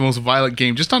would be like the most violent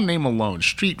game just on name alone.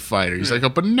 Street Fighter. He's like, oh,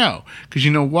 but no. Because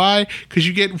you know why? Because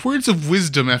you get words of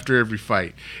wisdom after every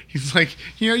fight. He's like,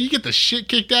 you get the shit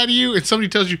kicked out of you and somebody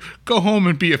tells you, go home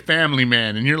and be a family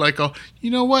man. And you're like, oh, you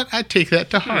know what? I take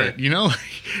that to heart.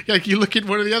 Like you look at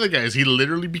one of the other guys. He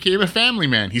literally became a family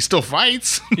man. He still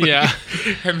fights. Yeah.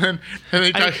 and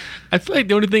they talk. I feel like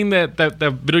the only thing that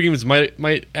video games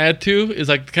might add to is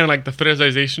like kind of like the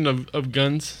fetishization of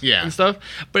guns and stuff.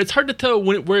 But it's hard to tell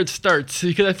where it starts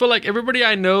because I feel like everybody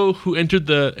I know who entered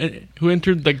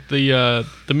like the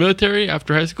military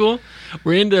after high school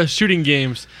were into shooting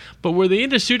games. But were they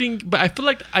into shooting? But I feel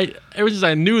like ever since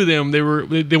I knew them, they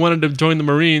wanted to join the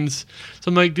Marines. So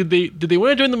I'm like, did they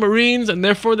want to join the Marines and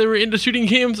therefore they were into shooting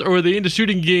games, or were they into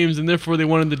shooting games and therefore they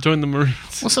wanted to join the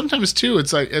Marines? Well, sometimes too,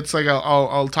 it's like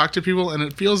I'll talk to people and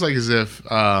it feels like as if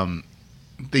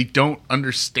they don't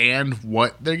understand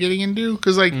what they're getting into.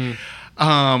 Because like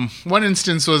one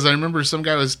instance was I remember some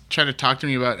guy was trying to talk to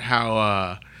me about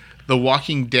how The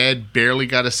Walking Dead barely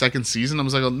got a second season. I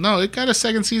was like, oh, no, it got a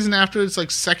second season after its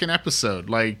like second episode.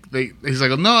 Like he's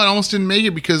like, oh, no, it almost didn't make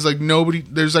it because like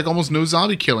there's like almost no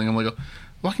zombie killing. I'm like,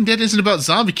 Walking Dead isn't about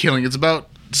zombie killing. It's about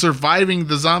surviving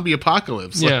the zombie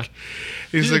apocalypse. Yeah. Like,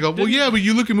 he's like, oh, well, yeah, but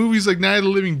you look at movies like Night of the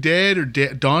Living Dead or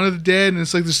Dawn of the Dead, and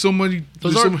it's like there's so many.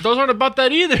 Those aren't about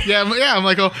that either. Yeah, I'm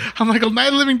like, Night of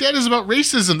the Living Dead is about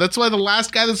racism. That's why the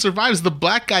last guy that survives, the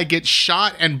black guy, gets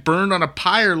shot and burned on a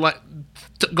pyre,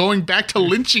 going back to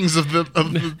lynchings of the.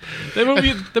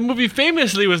 The movie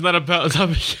famously was not about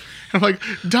zombie. I'm like,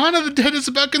 Dawn of the Dead is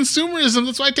about consumerism.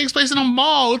 That's why it takes place in a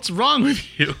mall. What's wrong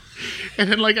with you? And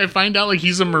then, like, I find out, like,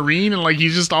 he's a Marine and, like,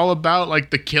 he's just all about,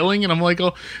 like, the killing. And I'm like,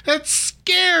 oh, that's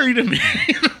scary to me.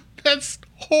 That's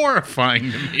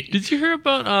horrifying to me. Did you hear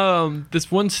about this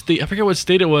one state? I forget what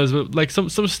state it was, but, like, some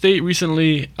state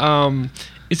recently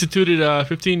instituted a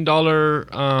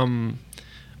 $15,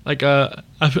 like, a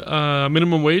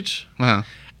minimum wage. Uh-huh.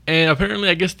 And apparently,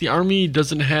 I guess the army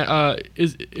doesn't have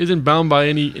isn't bound by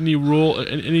any rule,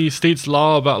 any state's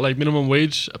law about like minimum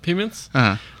wage payments.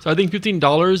 Uh-huh. So I think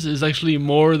 $15 is actually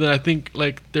more than I think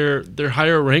like their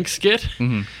higher ranks get.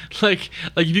 Mm-hmm. like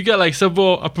if you got like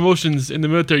several promotions in the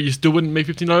military, you still wouldn't make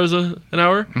 $15 an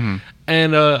hour. Mm-hmm.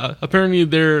 And apparently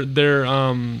their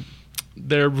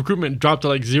recruitment dropped to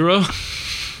like 0.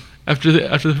 After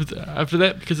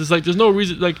that, because it's like there's no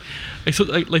reason so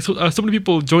many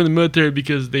people join the military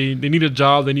because they need a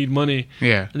job, they need money,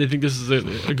 yeah, and they think this is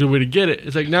a good way to get it.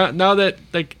 It's like now that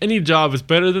like any job is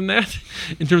better than that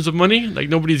in terms of money, like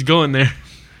nobody's going there.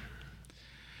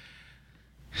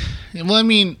 Well, I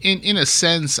mean, in a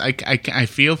sense, I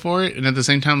feel for it, and at the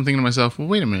same time, I'm thinking to myself, well,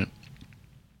 wait a minute,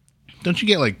 don't you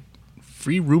get like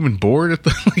free room and board at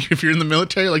the, like, if you're in the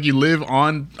military, like you live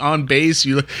on base,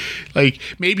 you like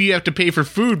maybe you have to pay for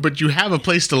food, but you have a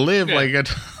place to live. Yeah.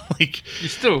 Like you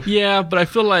still, yeah, but I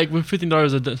feel like with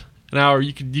 $15 an hour,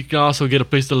 you can also get a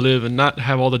place to live and not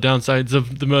have all the downsides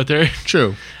of the military.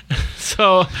 True.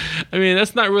 So, I mean,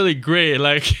 that's not really great.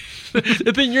 Like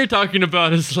the thing you're talking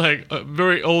about is like a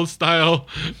very old style.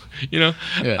 You know,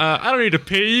 yeah. I don't need to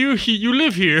pay you. You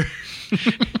live here.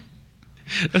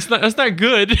 That's not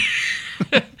good.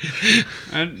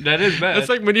 And that is bad. That's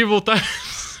like medieval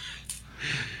times.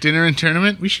 Dinner and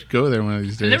tournament? We should go there one of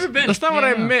these days. I've never been. That's not what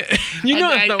I meant. You know,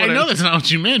 I know that's not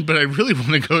what you meant, but I really want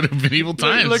to go to medieval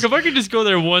times. Like if I could just go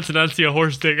there once and not see a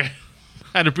horse dick,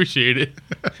 I'd appreciate it.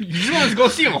 You just want to go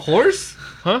see a horse?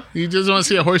 Huh? You just want to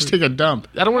see a horse take a dump.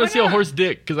 I don't want to see a horse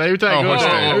dick because every time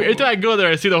I go there,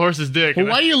 I see the horse's dick. Well,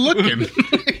 why are you looking?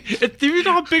 If you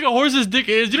know how big a horse's dick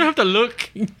is, you don't have to look.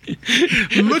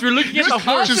 If you're looking at the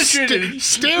horse, just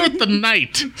stare at the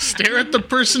knight. Stare at the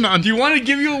person on. Do you want to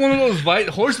give you one of those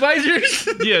horse visors?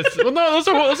 Yes. Well, no,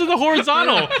 those are the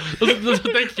horizontal.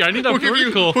 Thank you. I need a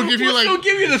vertical. We'll give you like. We'll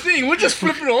give you the thing. We'll just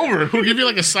flip it over. We'll give you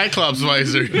like a cyclops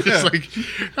visor. Yeah. Just like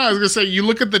I was gonna say, you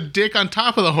look at the dick on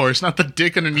top of the horse, not the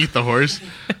dick underneath the horse.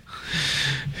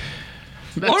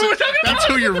 That's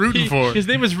who you're rooting for. His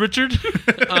name is Richard.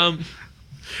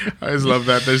 I just love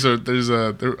that.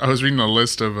 I was reading a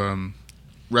list of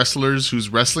wrestlers whose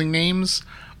wrestling names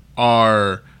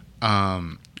are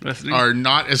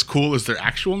not as cool as their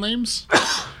actual names.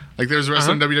 Like there's a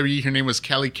wrestler in WWE. Her name was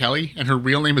Kelly, and her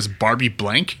real name is Barbie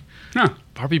Blank. Huh.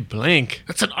 Barbie Blank.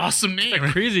 That's an awesome name.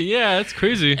 That's crazy. Yeah, that's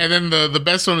crazy. And then the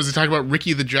best one is to talk about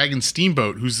Ricky the Dragon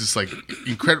Steamboat, who's this like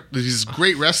incredible. He's a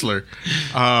great wrestler,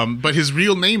 but his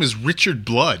real name is Richard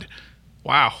Blood.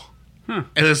 Wow. Huh.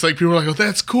 And it's like people are like, "Oh,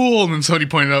 that's cool," and then somebody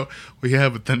pointed out, "Well, yeah,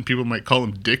 but then people might call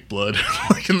him Dick Blood."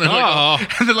 And they're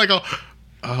like,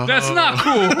 "Oh, that's not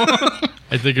cool."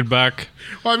 I take it back.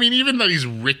 Well, I mean, even that he's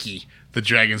Ricky the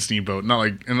Dragon Steamboat, not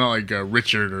like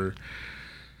Richard or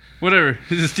whatever.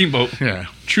 He's a steamboat. Yeah,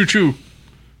 choo choo.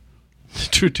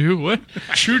 Choo what?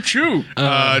 Choo choo.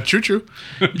 Choo choo.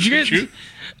 Did you guys?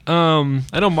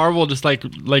 I know Marvel just like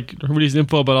released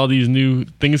info about all these new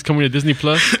things coming to Disney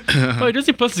Plus. But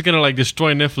Disney Plus is gonna like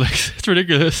destroy Netflix. It's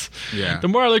ridiculous. Yeah. The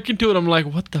more I look into it, I'm like,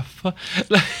 what the fuck?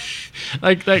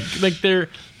 like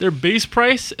their base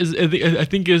price is I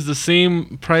think is the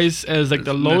same price as like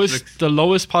the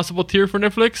lowest possible tier for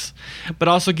Netflix, but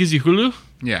also gives you Hulu.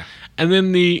 Yeah. And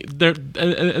then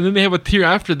then they have a tier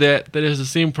after that is the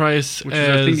same price which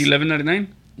as is I think $11.99.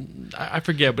 I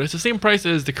forget, but it's the same price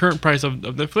as the current price of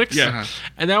Netflix. Yeah. Uh-huh.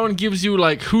 And that one gives you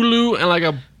like Hulu and like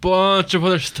a bunch of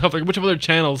other stuff, like a bunch of other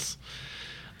channels.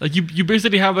 Like you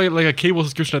basically have like a cable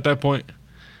subscription at that point.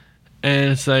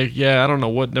 And it's like, yeah, I don't know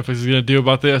what Netflix is gonna do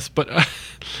about this, but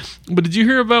did you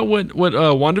hear about what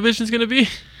WandaVision is gonna be?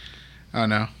 Oh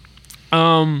no.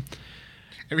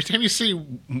 Every time you say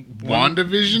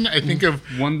WandaVision, I think of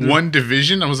One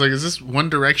Division. I was like, is this One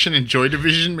Direction and Joy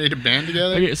Division made a band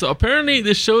together? Okay, so apparently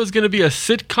this show is going to be a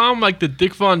sitcom like the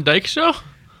Dick Von Dyke Show.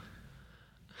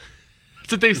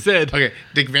 That's what they said. Okay,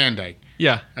 Dick Van Dyke.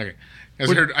 Yeah. Okay.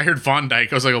 I heard Von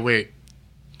Dyke. I was like, oh, wait.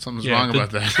 Something's wrong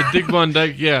about that. The Dick Von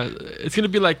Dyke, it's gonna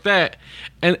be like that,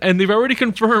 and they've already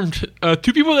confirmed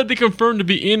 2 people that they confirmed to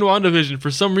be in WandaVision for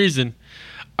some reason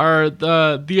are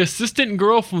the assistant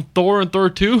girl from Thor and Thor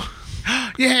 2.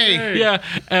 Yay!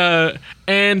 Yeah,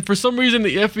 and for some reason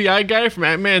the FBI guy from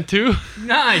Ant-Man 2.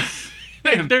 Nice.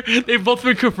 They've both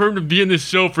been confirmed to be in this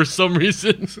show for some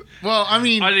reason. Well, I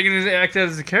mean, are they going to act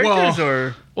as the characters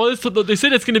or? Well, they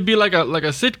said it's going to be like a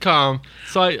sitcom,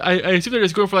 so I assume they're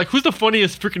just going for like who's the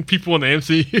funniest freaking people in the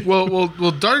MCU.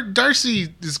 well, Darcy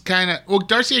is kind of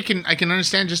Darcy. I can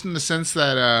understand just in the sense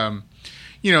that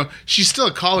she's still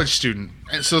a college student,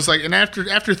 and so it's like, and after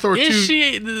Thor 2,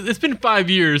 it's been 5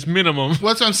 years minimum.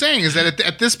 Well, that's what I'm saying is that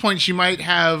at this point she might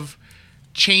have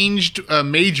changed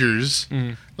majors,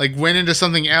 like went into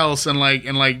something else, and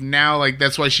now like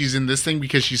that's why she's in this thing,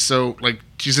 because she's so like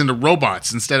she's into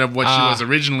robots instead of what she was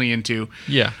originally into.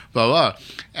 Yeah, blah blah.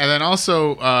 And then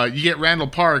also you get Randall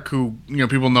Park, who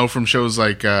people know from shows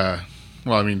like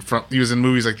he was in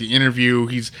movies like The Interview.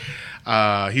 He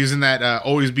was in that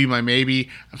Always Be My Maybe.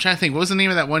 I'm trying to think, what was the name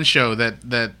of that one show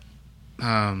that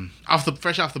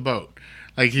Fresh Off the Boat?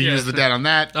 Like he was the dad on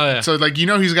that. Oh, yeah. So like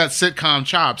he's got sitcom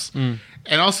chops.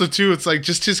 And also too, it's like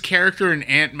just his character in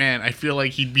Ant-Man. I feel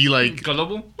like he'd be like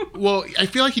gullible. Well, I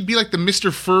feel like he'd be like the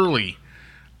Mr. Furley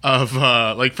of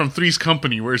like from Three's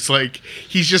Company, where it's like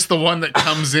he's just the one that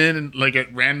comes in and like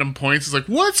at random points is like,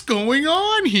 what's going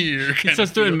on here? He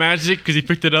starts doing magic because he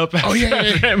picked it up. After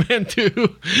Ant-Man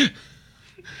 2.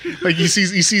 Like he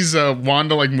sees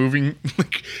Wanda like moving,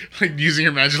 like using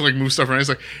her magic to like move stuff around. He's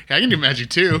like, hey, I can do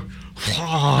magic too.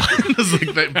 It's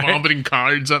like that vomiting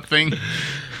cards up thing.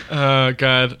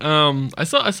 God. I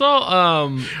saw.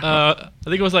 I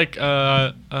think it was like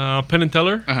Penn and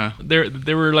Teller. Uh-huh.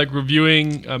 They were like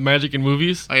reviewing magic in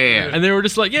movies. Oh yeah. And they were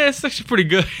just like, yeah, it's actually pretty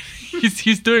good.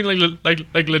 he's doing like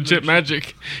legit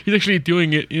magic. He's actually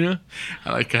doing it.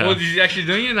 I like. Well, he's actually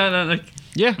doing it. Not like.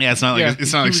 Yeah. It's not like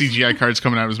CGI cards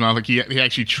coming out of his mouth. Like he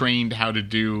actually trained how to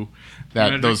do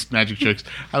those magic tricks.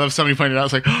 I love somebody pointed out,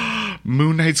 it's like, oh,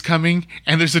 Moon Knight's coming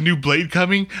and there's a new blade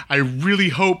coming. I really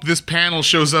hope this panel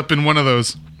shows up in one of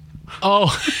those. Oh.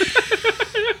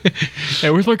 Hey,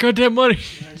 where's my goddamn money?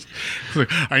 Like,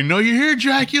 I know you're here,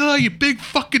 Dracula, you big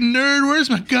fucking nerd. Where's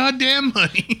my goddamn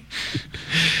money?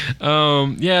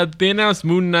 They announced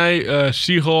Moon Knight,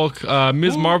 She-Hulk,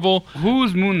 Ms. Marvel.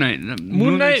 Who's Moon Knight?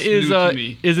 Moon Knight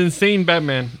is insane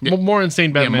Batman. Yeah. More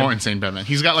insane Batman. Yeah, more insane Batman.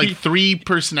 He's got like 3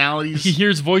 personalities. He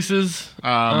hears voices. He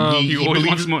always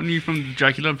wants money from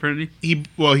Dracula, apparently.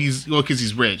 Because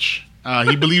he's rich.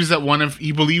 He believes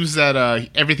that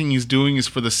everything he's doing is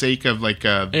for the sake of like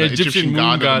the Egyptian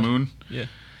god of the moon. Yeah.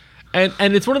 And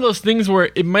it's one of those things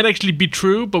where it might actually be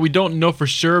true, but we don't know for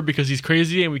sure because he's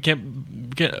crazy and we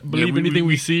can't believe anything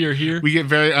we see or hear. We get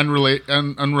very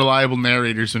unreliable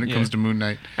narrators when it comes to Moon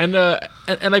Knight. And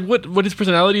like what his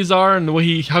personalities are and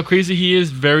how crazy he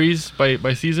is varies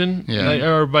by season,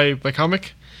 or by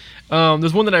comic.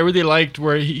 There's one that I really liked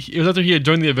where it was after he had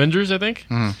joined the Avengers, I think,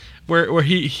 where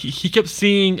he kept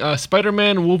seeing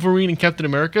Spider-Man, Wolverine, and Captain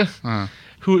America.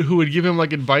 Who would give him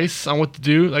like advice on what to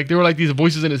do? Like there were like these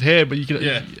voices in his head, but you could,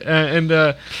 and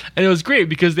it was great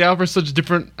because they offer such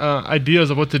different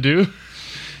ideas of what to do,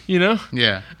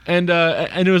 Yeah. And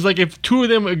it was like if 2 of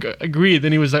them agreed,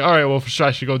 then he was like, all right, well for sure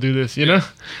I should go do this,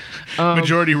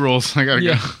 Majority rules. I gotta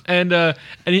go. And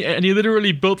he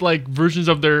literally built like versions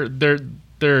of their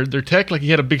tech. Like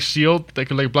he had a big shield that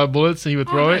could like block bullets, and he would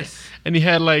throw it. And he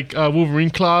had like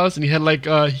Wolverine claws, and he had like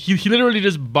he literally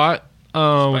just bought.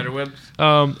 Spider webs.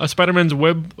 A Spider-Man's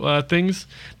web things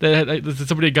that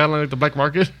somebody got on like the black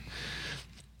market.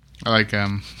 I like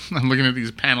I'm looking at these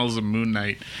panels of Moon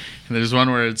Knight, and there's one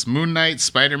where it's Moon Knight,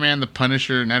 Spider-Man, the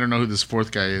Punisher, and I don't know who this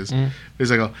 4th guy is.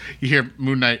 There's like you hear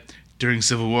Moon Knight, during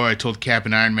Civil War I told Cap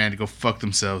and Iron Man to go fuck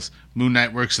themselves. Moon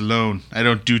Knight works alone. I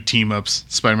don't do team ups.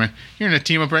 Spider-Man, you're in a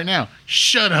team up right now.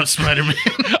 Shut up, Spider-Man.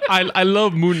 I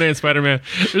love Moon Knight and Spider-Man.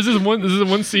 This is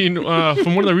one scene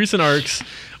from one of the recent arcs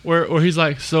where he's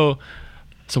like, so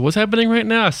what's happening right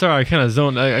now? Sorry, I kind of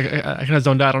zoned. I kind of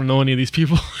zoned out. I don't know any of these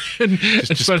people. and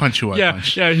just punch who I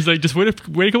punch. Yeah. He's like, just wait a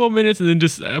couple of minutes and then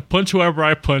just punch whoever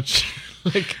I punch.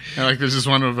 There's this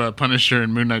one of Punisher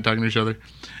and Moon Knight talking to each other.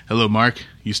 Hello, Mark.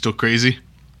 You still crazy? A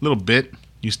little bit.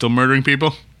 You still murdering people?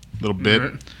 A little bit.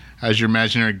 Right. How's your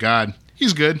imaginary god?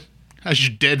 He's good. How's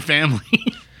your dead family?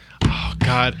 Oh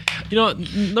God!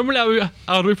 Normally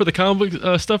I would wait for the comic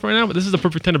book stuff right now, but this is the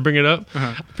perfect time to bring it up.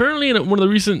 Apparently, in one of the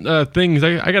recent things,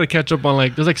 I got to catch up on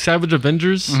there's like Savage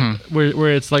Avengers,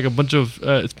 where it's like a bunch of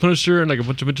it's Punisher and like a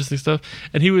bunch of interesting stuff,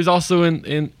 and he was also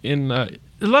in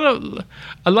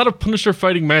a lot of Punisher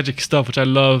fighting magic stuff, which I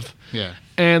love. Yeah.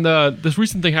 And this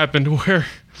recent thing happened where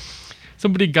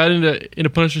somebody got into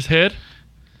Punisher's head,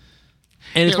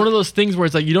 and it's one of those things where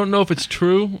it's like you don't know if it's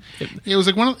true. It was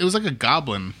like a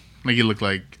goblin. Like he looked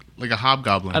like a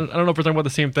hobgoblin. I don't know if we're talking about the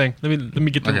same thing. Let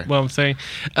me get to what I'm saying.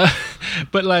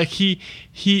 But like he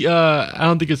I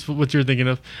don't think it's what you're thinking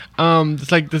of.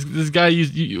 It's like this guy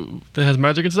that has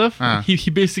magic and stuff. He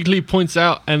basically points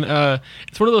out, and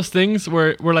it's one of those things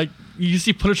where like you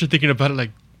see Punisher thinking about it,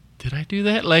 like, did I do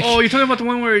that? Like, oh, you're talking about the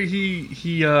one where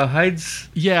he hides?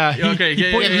 Yeah.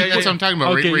 That's what I'm talking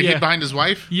about. Okay, where he hid behind his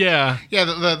wife. Yeah. Yeah.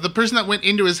 The person that went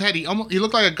into his head, he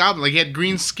looked like a goblin. Like he had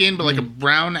green skin, but like a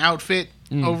brown outfit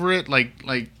over it.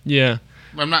 Like. Yeah.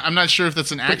 I'm not sure if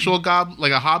that's an actual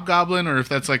like a hobgoblin, or if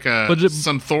that's like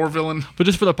some Thor villain. But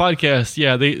just for the podcast,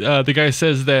 yeah, the guy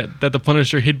says that the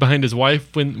Punisher hid behind his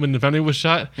wife when the family was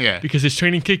shot. Yeah. Because his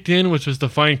training kicked in, which was to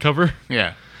find cover.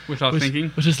 Yeah. Without thinking.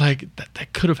 Which is like,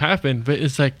 that could have happened, but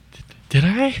it's like, did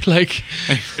I? Like,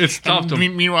 it's tough.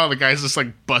 Meanwhile, the guy's just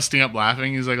like busting up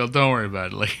laughing. He's like, "Oh, don't worry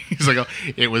about it." Like, he's like, "Oh,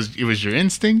 it was your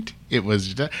instinct. It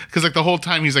was because like the whole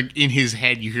time he's like in his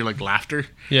head, you hear like laughter.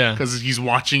 Yeah, because he's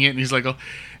watching it and he's like,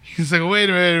 wait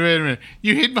a minute,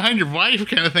 you hid behind your wife,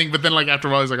 kind of thing. But then like after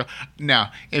a while, he's like, oh, no,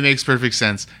 it makes perfect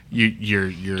sense. Your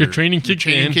training kicked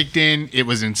in. It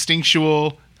was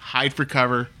instinctual. Hide for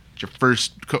cover. It's your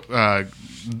first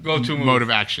go-to mode of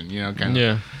action. You know, kind of.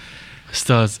 Yeah. It's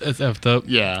effed up.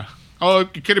 Yeah. Oh,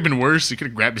 it could have been worse. He could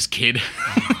have grabbed his kid.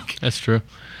 That's true.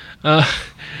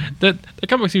 That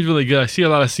comic seems really good. I see a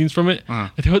lot of scenes from it.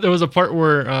 There was a part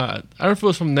where I don't know if it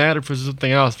was from that or if it was something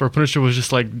else, where Punisher was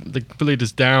just like really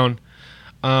just down,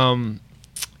 and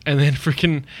then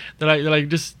freaking they're like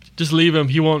just leave him.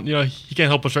 He won't. He can't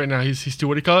help us right now. He's too,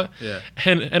 what do you call it? Yeah.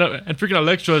 And freaking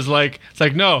Elektra is like, it's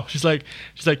like no. She's like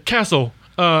Castle.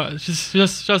 She's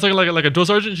like a drill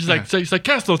sergeant. She's like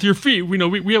Castle, to your feet.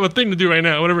 We have a thing to do right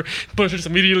now. Whatever. Punisher just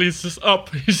immediately is just up.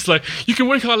 He's just like, you can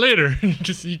wake up later. He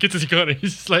gets his gun. And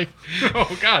he's just like,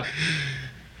 oh god.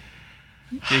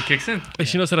 He kicks in. Like,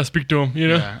 she knows how to speak to him.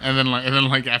 Yeah. And then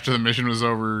after the mission was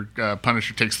over,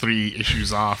 Punisher takes 3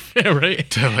 issues off. Yeah, right.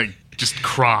 To like just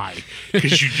cry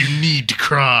because you need to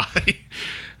cry.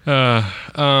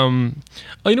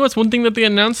 You know what's one thing that they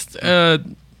announced?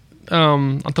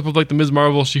 On top of like the Ms.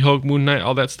 Marvel, She-Hulk, Moon Knight,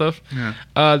 all that stuff. Yeah.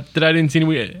 That I didn't see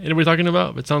anybody talking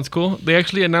about, but sounds cool. They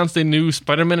actually announced a new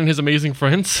Spider-Man and His Amazing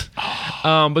Friends.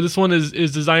 But this one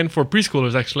is designed for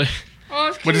preschoolers actually. Oh,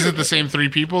 that's cute. But is it the same 3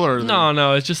 people or?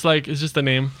 No, it's just the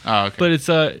name. Oh, okay. But it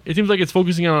seems like it's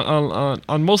focusing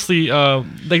on mostly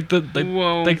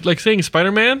like saying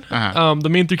Spider-Man. The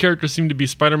main 3 characters seem to be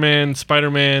Spider-Man,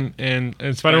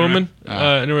 and Spider-Woman.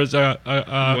 And there was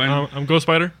Ghost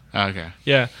Spider. Okay.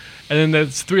 Yeah. And then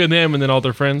there's 3 of them, and then all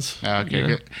their friends. Okay,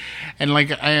 good. And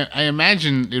like I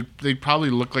imagine they probably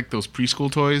look like those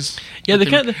preschool toys. Yeah, they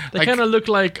kind of look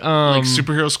like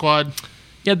Superhero Squad.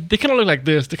 Yeah, they kind of look like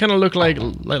this. They kind of look like a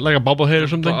bobblehead or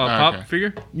something. Pop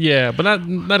figure. Yeah, but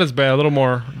not as bad. A little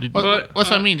more. What's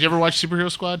what I mean? Did you ever watch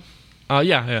Superhero Squad?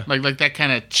 Yeah. Like that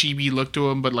kind of chibi look to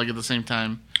them, but like at the same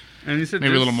time. And you said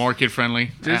maybe a little more kid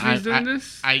friendly. Disney's doing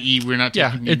this? I.e., we're not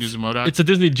taking News and Modoc. It's a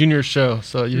Disney Junior show,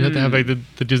 so you have to have like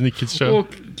the Disney Kids show. Well,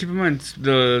 keep in mind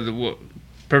the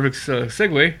perfect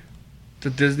segue to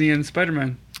Disney and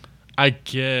Spider-Man. I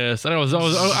guess I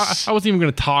wasn't even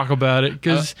going to talk about it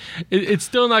because it's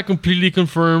still not completely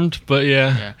confirmed. But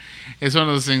yeah, it's one of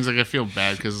those things. Like I feel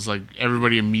bad because it's like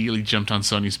everybody immediately jumped on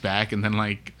Sony's back, and then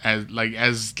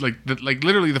as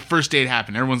literally the first day it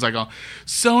happened, everyone's like, "Oh,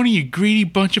 Sony, you greedy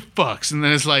bunch of fucks," and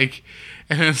then it's like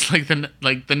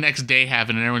the next day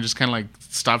happened, and everyone just kind of like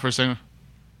stopped for a second.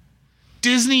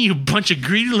 Disney, you bunch of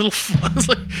greedy little fucks.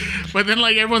 But then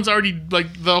like everyone's already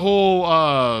like the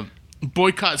whole.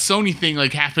 Boycott Sony thing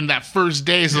like happened that first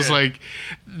day, so it's like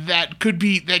that could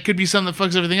be something that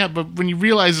fucks everything up. But when you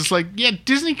realize it's like, yeah,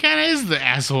 Disney kind of is the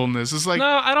asshole in this. It's like, no,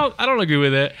 I don't agree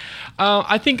with it.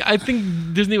 I think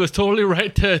Disney was totally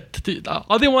right to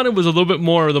all they wanted was a little bit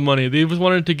more of the money. They just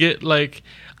wanted to get like,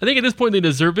 I think at this point they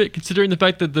deserve it, considering the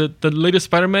fact that the latest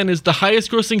Spider-Man is the highest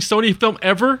grossing Sony film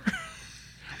ever.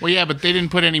 Well, yeah, but they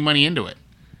didn't put any money into it.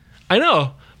 I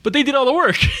know, but they did all the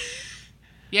work.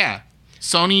 Yeah.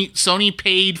 Sony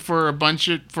paid for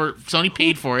Sony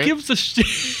paid for it. Gives a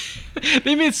shit.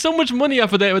 They made so much money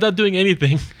off of that without doing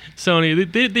anything.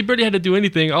 Sony, they barely had to do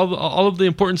anything. All of the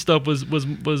important stuff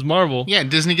was Marvel. Yeah,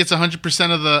 Disney gets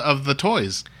 100% of the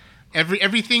toys.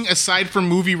 Everything aside from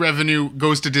movie revenue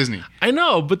goes to Disney. I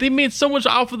know, but they made so much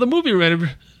off of the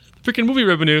freaking movie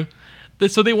revenue.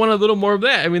 So they want a little more of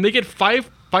that. I mean, they get 5%.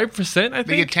 I think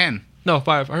they get 10. No,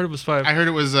 5. I heard it was 5. I heard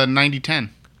it was 90-10.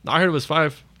 I heard it was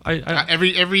 5.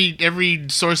 Every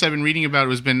source I've been reading about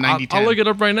it has been 90-10. I'll look it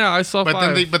up right now. I saw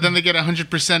 5. But then they get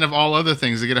 100% of all other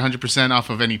things. They get 100% off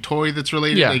of any toy that's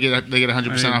related. Yeah. They get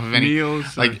 100% off of any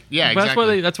meals. Yeah, But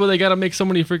exactly. that's why they got to make so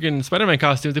many freaking Spider-Man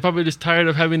costumes. They're probably just tired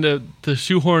of having to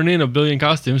shoehorn in a billion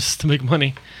costumes to make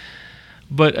money.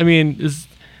 But I mean,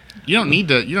 You don't need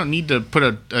to put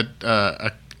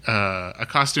a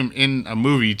costume in a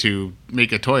movie to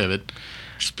make a toy of it.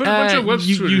 Just put a bunch of web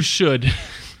shooters. you should.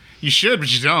 You should,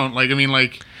 but you don't. Well,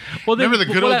 then, remember the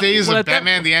good old days of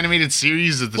Batman that, the animated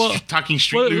series of the talking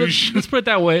street luge? Let's put it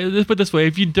that way. Let's put it this way.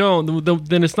 If you don't,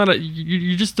 then it's not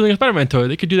you're just doing a Spider-Man toy.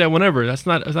 They could do that whenever. It's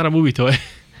not a movie toy.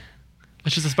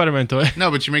 It's just a Spider-Man toy. No,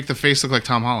 but you make the face look like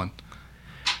Tom Holland.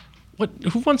 What?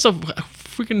 Who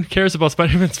freaking cares about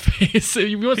Spider-Man's face?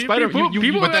 You want Spider-Man?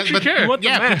 People actually care.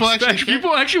 People actually care.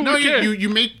 People actually care. You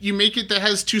make it that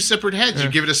has 2 separate heads. Yeah.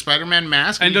 You give it a Spider-Man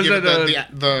mask, and does you give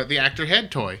it the actor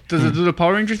head toy. Does it do the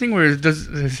Power Ranger thing where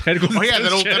his head goes? Oh yeah, into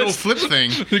his that'll chest? flip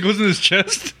thing. It goes in his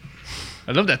chest.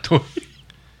 I love that toy.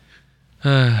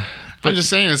 I'm just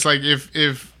saying, it's like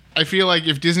if I feel like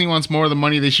if Disney wants more of the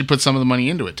money, they should put some of the money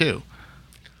into it too.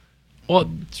 Well,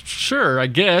 sure, I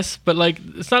guess, but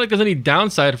it's not like there's any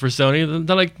downside for Sony. It's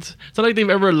not like they've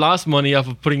ever lost money off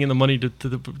of putting in the money to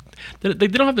the. They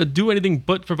don't have to do anything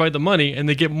but provide the money, and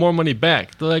they get more money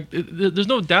back. There's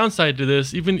no downside to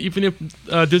this, even if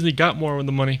Disney got more of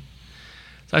the money.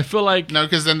 So I feel like no,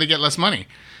 because then they get less money.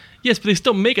 Yes, but they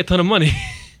still make a ton of money.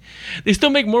 They still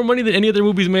make more money than any other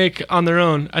movies make on their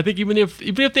own. I think even if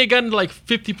they got into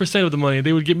 50% of the money,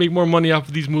 they would make more money off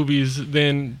of these movies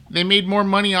than they made more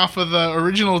money off of the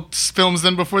original films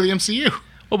than before the MCU.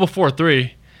 Well, before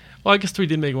 3. Well, I guess 3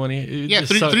 did make money. Yeah,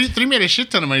 3 made a shit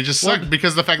ton of money. It just sucked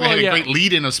because of the fact they had a great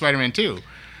lead-in of Spider-Man 2. Well,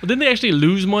 didn't they actually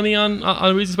lose money on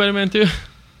Amazing Spider-Man 2?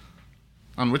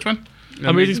 On which one?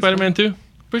 Amazing Spider-man 2.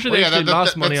 Pretty sure they actually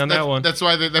lost money on that one. That's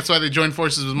why they joined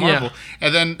forces with Marvel,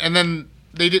 and then.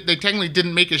 They technically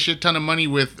didn't make a shit ton of money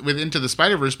with Into the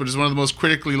Spider-Verse, but it's one of the most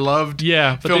critically loved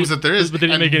films that there is. But they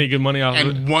didn't make any good money off of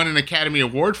it. And won an Academy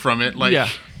Award from it. What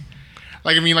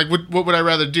would I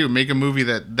rather do? Make a movie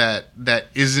that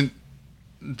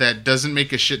doesn't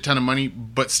make a shit ton of money,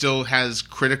 but still has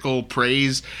critical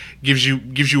praise, gives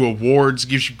you awards,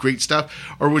 gives you great stuff,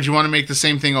 or would you want to make the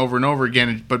same thing over and over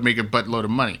again, but make a buttload of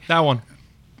money? That one.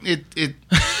 It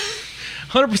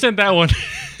 100% that one.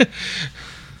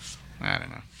 I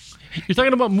don't know. You're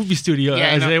talking about movie studio,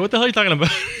 Isaiah. What the hell are you talking about?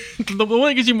 The one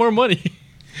that gives you more money.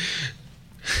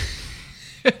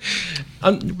 We're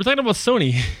talking about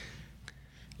Sony.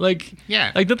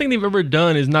 Nothing they've ever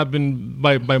done has not been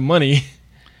by money.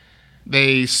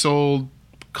 They sold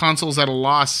consoles at a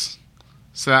loss,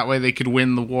 so that way they could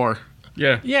win the war.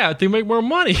 Yeah, they make more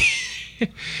money.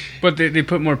 But they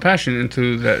put more passion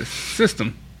into that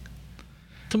system.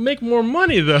 To make more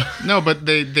money, though. No, but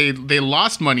they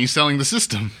lost money selling the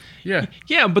system. Yeah,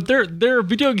 but their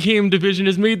video game division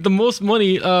has made the most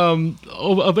money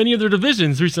of any of their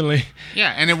divisions recently.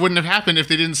 Yeah, and it wouldn't have happened if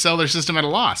they didn't sell their system at a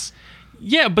loss.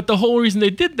 Yeah, but the whole reason they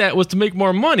did that was to make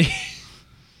more money.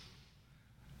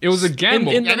 It was a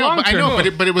gamble. In the long term. I know,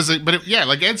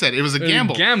 like Ed said, it was a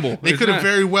gamble. They could have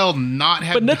very well not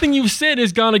had. But nothing you've said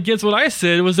has gone against what I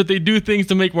said. Was that they do things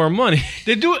to make more money?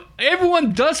 They do.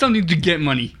 Everyone does something to get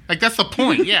money. That's the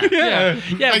point. Yeah. Yeah.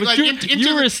 But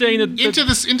you were saying that Into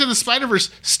the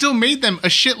Spider-Verse still made them a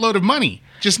shitload of money,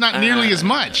 just not nearly as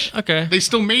much. Okay. They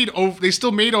still made over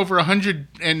 $100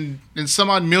 and some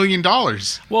odd $1 million.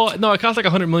 Well, no, it cost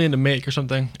 $100 million to make or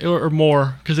something, or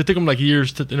more, because it took them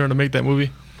years in order to make that movie.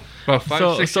 About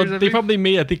 5, 6 years. So they probably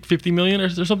made $50 million or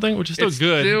something, which is still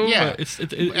good.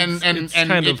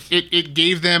 It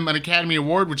gave them an Academy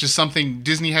Award, which is something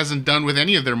Disney hasn't done with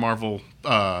any of their Marvel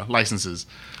licenses.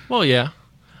 Well, yeah.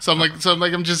 So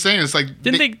I'm just saying, it's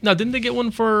didn't they get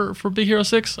one for Big Hero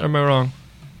 6? Or am I wrong?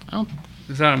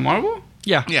 Is that a Marvel?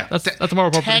 Yeah. That's a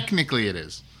Marvel property. Technically, it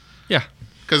is. Yeah.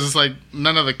 Because it's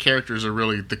none of the characters are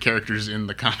really the characters in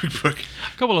the comic book.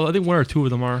 A couple of, I think 1 or 2 of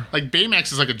them are.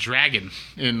 Baymax is like a dragon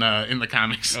in the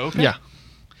comics. Okay. Yeah.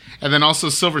 And then also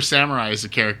Silver Samurai is a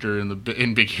character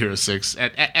in Big Hero 6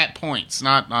 at points,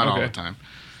 not all the time.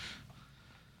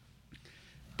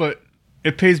 But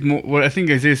it pays more. What I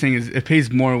think Isaiah's saying is it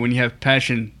pays more when you have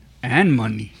passion and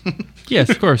money. Yes,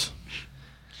 of course.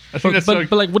 I think but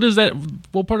what is that?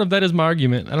 What part of that is my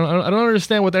argument? I don't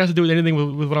understand what that has to do with anything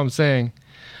with what I'm saying.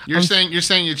 You're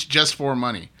saying it's just for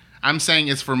money. I'm saying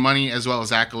it's for money as well as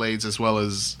accolades, as well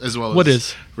as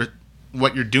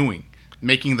what you're doing,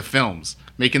 making the films,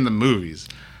 making the movies.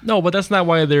 No, but that's not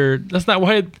why they're. That's not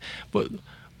why. But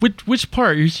Which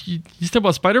part? You talking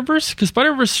about Spider-Verse? Because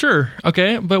Spider-Verse, sure,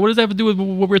 okay, but what does that have to do with what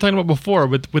we were talking about before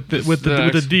with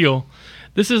the deal?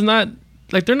 This is not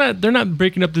like they're not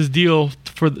breaking up this deal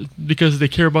because they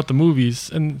care about the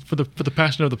movies and for the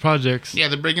passion of the projects. Yeah,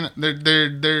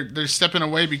 they're stepping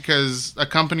away because a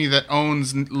company that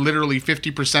owns literally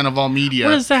 50% of all media.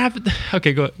 What does that have to?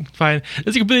 Okay, go ahead. Fine.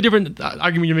 It's a completely different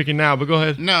argument you're making now, but go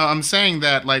ahead. No, I'm saying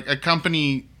that like a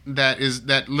company that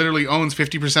literally owns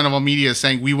 50% of all media is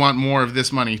saying we want more of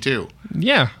this money too.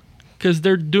 Yeah, because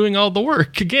they're doing all the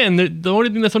work. Again, the only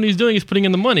thing that Sony's doing is putting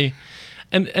in the money.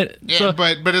 And yeah, so,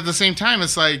 but at the same time,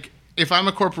 it's like if I'm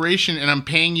a corporation and I'm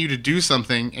paying you to do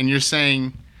something, and you're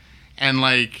saying, and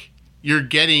like you're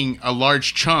getting a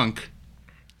large chunk.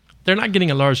 They're not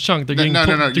getting a large chunk. They're getting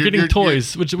They're getting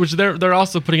toys, which they're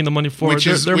also putting in the money for.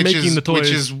 They're making the toys,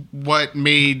 which is what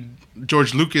made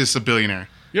George Lucas a billionaire.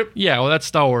 Yep. Yeah, well, that's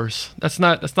Star Wars. That's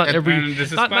not every. And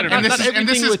this is Spider-Man. And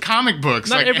this is comic books.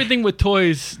 Not everything with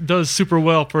toys does super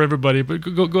well for everybody. But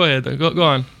go ahead. Go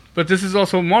on. But this is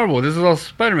also Marvel. This is also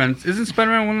Spider-Man. Isn't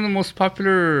Spider-Man one of the most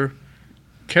popular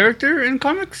character in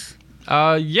comics?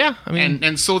 Yeah. I mean,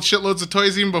 and sold shitloads of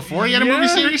toys even before he had a movie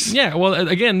series. Yeah. Well,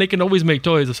 again, they can always make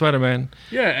toys of Spider-Man.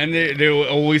 Yeah, and they will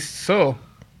always sell.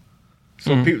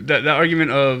 So that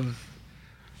argument of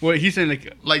what he's saying,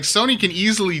 like Sony can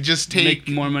easily just make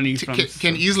more money from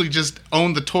can easily just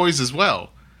own the toys as well,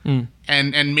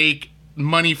 and make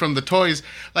money from the toys.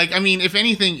 Like, I mean, if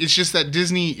anything, it's just that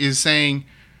Disney is saying,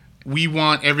 we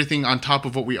want everything on top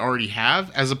of what we already have,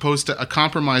 as opposed to a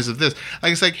compromise of this.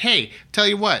 Like, it's like, hey, tell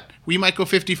you what, we might go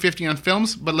 50-50 on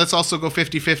films, but let's also go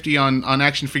 50-50 on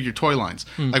action figure toy lines.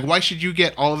 Like, why should you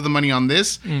get all of the money on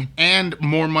this and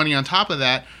more money on top of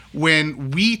that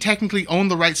when we technically own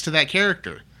the rights to that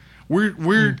character?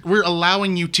 We're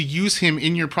allowing you to use him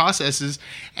in your processes,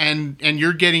 and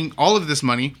you're getting all of this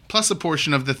money plus a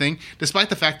portion of the thing, despite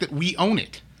the fact that we own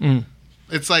it.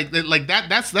 It's like that.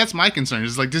 That's my concern.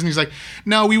 It's like Disney's like,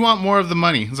 no, we want more of the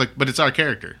money. It's like, but it's our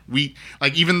character. We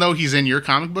like, even though he's in your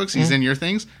comic books, he's in your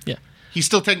things. Yeah, he's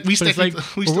still we're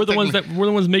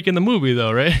the ones making the movie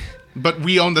though, right? But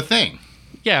we own the thing.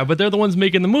 Yeah, but they're the ones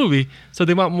making the movie, so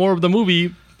they want more of the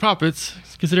movie profits,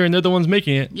 considering they're the ones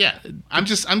making it. Yeah, I'm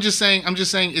just saying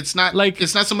it's not like,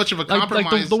 it's not so much of a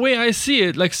compromise. Like the way I see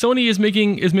it, like Sony is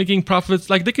making profits.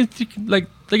 Like they can, like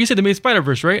you said, they made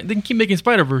Spider-Verse, right? They can keep making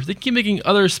Spider-Verse. They can keep making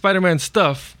other Spider-Man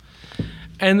stuff,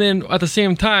 and then at the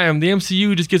same time, the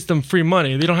MCU just gets them free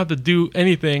money. They don't have to do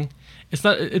anything.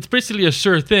 It's basically a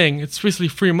sure thing. It's basically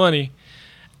free money,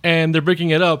 and they're breaking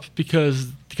it up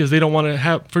because they don't want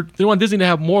they want Disney to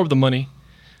have more of the money.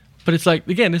 But it's like,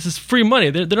 again, this is free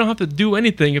money. They don't have to do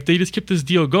anything if they just keep this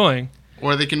deal going.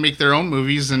 Or they can make their own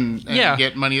movies and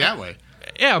get money that way.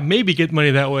 Yeah, maybe get money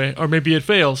that way, or maybe it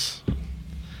fails.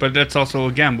 But that's also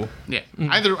a gamble. Yeah,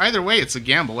 either way, it's a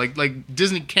gamble. Like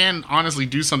Disney can honestly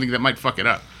do something that might fuck it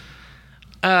up.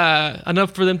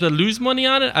 Enough for them to lose money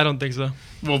on it? I don't think so.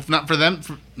 Well, not for them.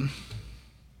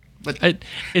 But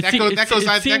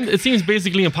it seems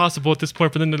basically impossible at this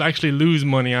point for them to actually lose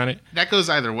money on it. That goes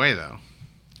either way, though.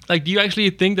 Like, do you actually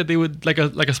think that they would like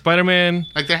a Spider-Man?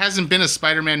 Like, there hasn't been a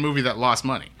Spider-Man movie that lost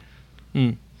money.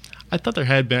 I thought there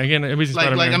had been. Again, Amazing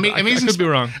Spider-Man. I could be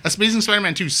wrong. Amazing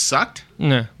Spider-Man 2 sucked.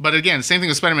 Yeah. But again, same thing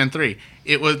with Spider-Man 3.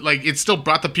 It was like, it still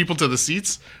brought the people to the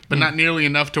seats, but not nearly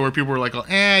enough to where people were like,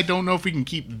 I don't know if we can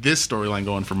keep this storyline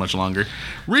going for much longer.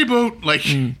 Reboot. Like,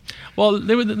 well,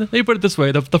 they put it this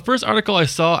way: the first article I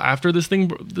saw after this thing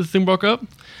broke up,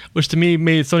 which to me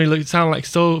made Sony sound like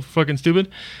so fucking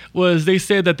stupid, was they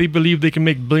said that they believe they can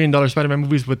make $1 billion Spider-Man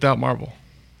movies without Marvel.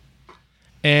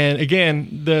 And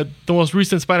again, the most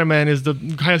recent Spider-Man is the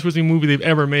highest grossing movie they've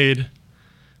ever made.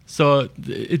 So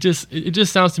it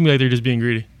just sounds to me like they're just being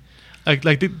greedy.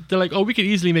 Like they're like, oh, we could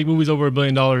easily make movies over $1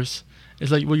 billion.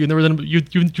 It's like, well, you've never done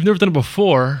it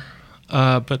before,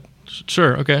 but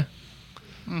sure, okay.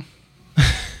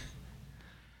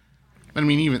 I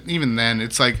mean, even then,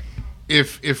 it's like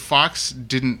if Fox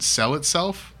didn't sell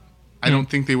itself, I don't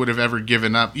think they would have ever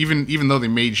given up. Even though they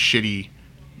made shitty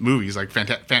movies like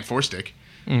Fant Four Stick.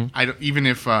 I don't, even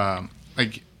if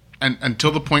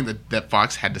until the point that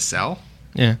Fox had to sell,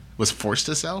 was forced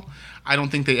to sell, I don't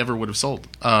think they ever would have sold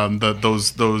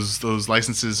those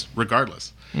licenses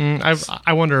regardless.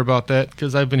 I wonder about that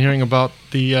because I've been hearing about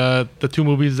the 2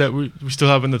 movies that we still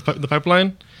have in the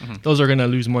pipeline. Mm-hmm. Those are gonna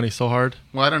lose money so hard.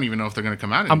 Well, I don't even know if they're gonna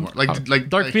come out anymore.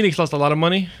 Dark Phoenix lost a lot of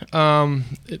money.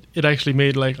 It actually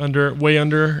made way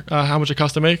under how much it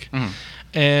cost to make. Mm-hmm.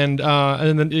 And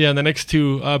then the next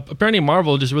 2 apparently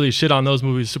Marvel just really shit on those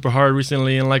movies super hard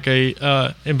recently in like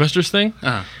a investors thing.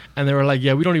 Uh-huh. And they were like,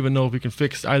 yeah, we don't even know if we can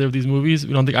fix either of these movies.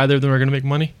 We don't think either of them are gonna make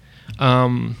money.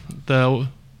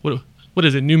 What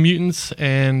is it? New Mutants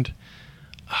and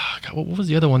God, what was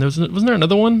the other one? Wasn't there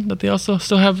another one that they also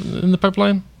still have in the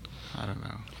pipeline? I don't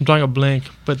know. I'm drawing a blank,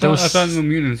 but I thought New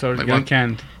Mutants already got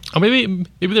canned. Oh, maybe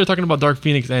they're talking about Dark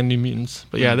Phoenix and New Mutants.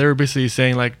 But yeah, they were basically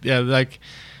saying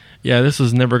this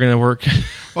is never gonna work.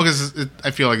 Well, because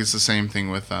I feel like it's the same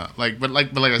thing with but like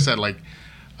I said,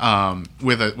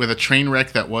 with a train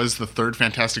wreck that was the 3rd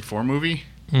Fantastic Four movie.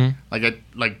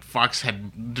 Mm-hmm. Fox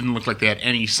didn't look like they had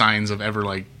any signs of ever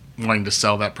wanting to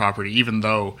sell that property, even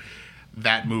though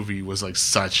that movie was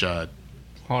such a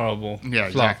horrible flop.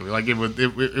 Exactly.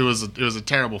 It was a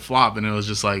terrible flop, and it was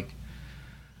just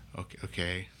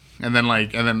okay. And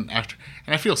then after,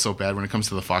 and I feel so bad when it comes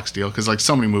to the Fox deal because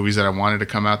so many movies that I wanted to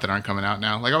come out that aren't coming out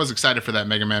now. I was excited for that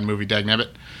Mega Man movie, Dagnabbit.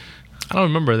 I don't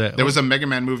remember that. There was a Mega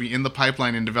Man movie in the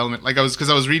pipeline in development. I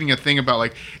was reading a thing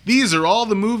about these are all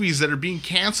the movies that are being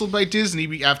canceled by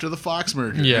Disney after the Fox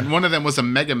merger. Yeah. And one of them was a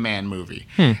Mega Man movie.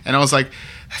 And I was like,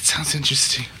 that sounds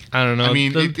interesting. I don't know. I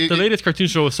mean, the latest cartoon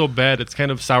show was so bad it's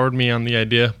kind of soured me on the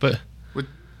idea. But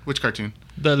which cartoon?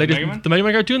 The latest, the Mega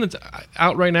Man cartoon that's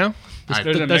out right now.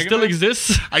 That still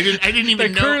exists. I didn't even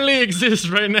know. That currently exists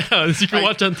right now. That you can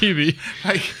watch on TV.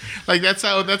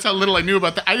 That's how little I knew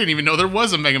about that. I didn't even know there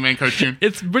was a Mega Man cartoon.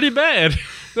 It's pretty bad.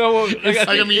 No,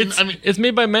 it's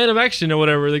made by Man of Action or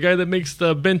whatever, the guy that makes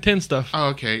the Ben 10 stuff. Oh,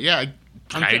 okay, yeah.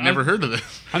 I never heard of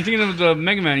this. I'm thinking of the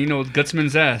Mega Man, with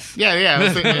Gutsman's ass. Yeah. I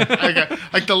was thinking,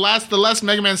 the last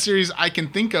Mega Man series I can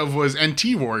think of was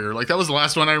NT Warrior. That was the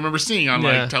last one I remember seeing on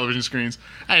television screens.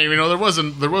 I didn't even know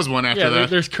there was one after that.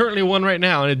 There's currently one right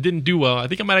now, and it didn't do well. I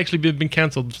think it might actually been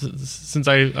canceled since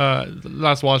I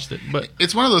last watched it. But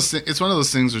it's one of those. It's one of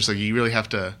those things where you really have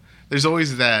to. There's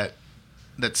always that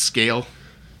scale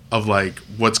of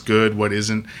what's good, what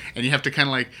isn't, and you have to kind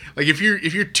of if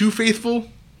you're too faithful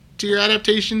to your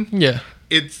adaptation,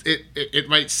 it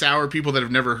might sour people that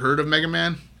have never heard of Mega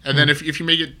Man, and then if you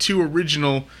make it too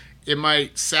original, it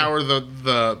might sour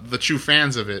the true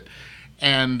fans of it.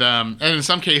 And in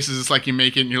some cases, it's you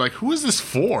make it and you're like, who is this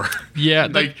for? Yeah,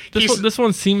 this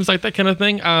one seems like that kind of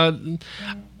thing.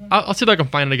 I'll see if I can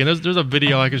find it again. There's a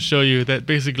video I can show you that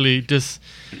basically just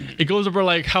it goes over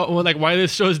why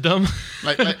this show is dumb.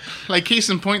 Case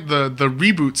in point, the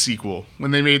reboot sequel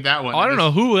when they made that one. Oh, I don't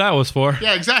know who that was for.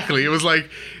 Yeah, exactly. It was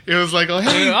oh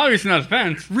hey, obviously not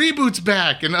fans. Reboot's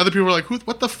back, and other people were like,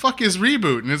 what the fuck is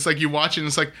Reboot? And it's you watch it, and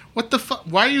it's what the fuck?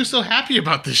 Why are you so happy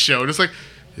about this show? And it's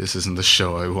this isn't the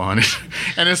show I wanted.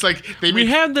 And it's we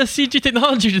have the CG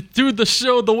technology to do the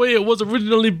show the way it was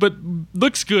originally, but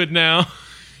looks good now.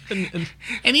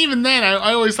 And even then,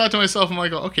 I always thought to myself, I'm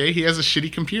okay, he has a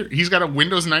shitty computer. He's got a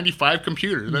Windows 95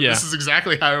 computer. This is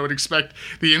exactly how I would expect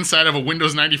the inside of a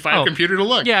Windows 95 computer to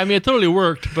look. Yeah, I mean, it totally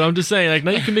worked. But I'm just saying,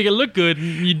 now you can make it look good.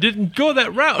 And you didn't go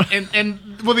that route. And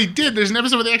they did. There's an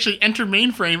episode where they actually enter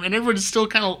mainframe, and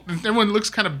everyone looks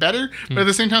kind of better. But at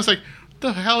the same time, it's what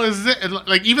the hell is it? And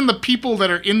even the people that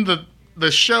are in the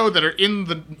show that are in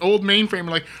the old mainframe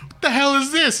are what the hell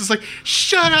is this? It's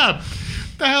shut up.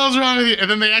 The hell's wrong with you? And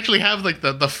then they actually have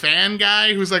the fan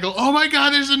guy who's oh my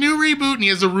god, there's a new Reboot, and he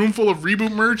has a room full of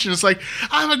Reboot merch, and it's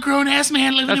I'm a grown ass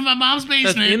man living in my mom's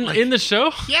basement. That's in the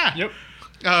show? Yeah. Yep.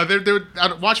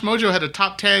 Watch Mojo had a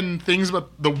top 10 things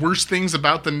about the worst things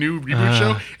about the new Reboot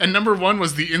show, and number 1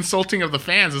 was the insulting of the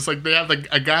fans. It's they have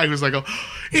a guy who's oh,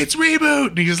 it's Reboot,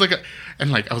 and he's I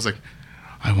was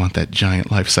I want that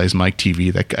giant life-size Mike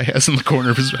TV that guy has in the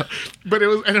corner of his mouth. But it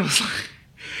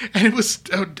was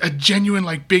a genuine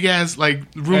big ass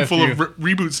room full of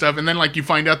Reboot stuff, and then you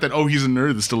find out that he's a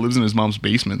nerd that still lives in his mom's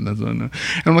basement. And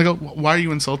I'm why are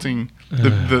you insulting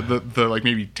the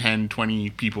maybe 10, 20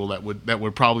 people that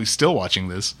were probably still watching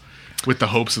this with the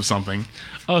hopes of something?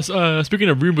 Speaking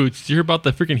of reboots, did you hear about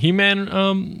the freaking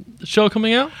He-Man show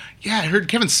coming out? Yeah, I heard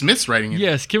Kevin Smith's writing it.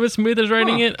 Yes, Kevin Smith is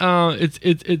writing it.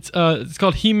 It's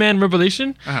called He-Man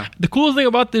Revelation. Uh-huh. The coolest thing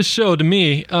about this show to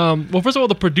me, first of all,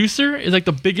 the producer is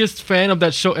the biggest fan of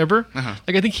that show ever. Uh-huh.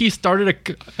 I think he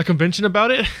started a convention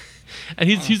about it. And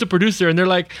he's the producer, and they're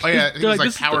oh yeah, it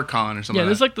was PowerCon or something. Yeah,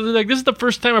 this this is the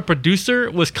first time a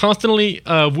producer was constantly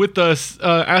with us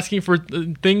asking for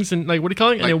things and what do you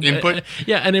call it? Input.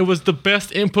 And it was the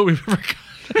best input we've ever got.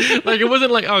 Like it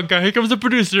wasn't like, oh god, here comes the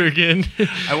producer again.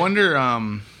 I wonder.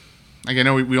 Like I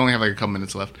know we only have like a couple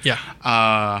minutes left. Yeah.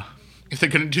 If they're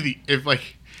gonna do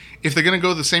if they're gonna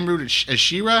go the same route as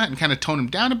She-Ra and kind of tone him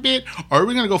down a bit, or are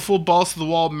we gonna go full balls to the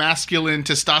wall, masculine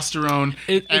testosterone?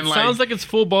 It sounds like it's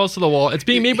full balls to the wall. It's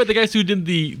being made by the guys who did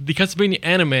the Castlevania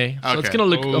anime, so it's gonna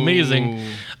look amazing.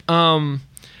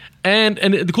 And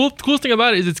the coolest thing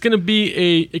about it is it's gonna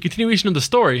be a continuation of the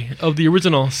story of the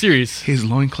original series. His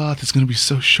loincloth is gonna be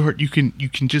so short you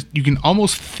can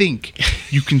almost think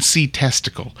you can see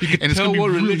testicle. You can tell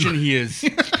what religion he is.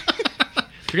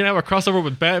 You're gonna have a crossover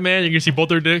with Batman. You're gonna see both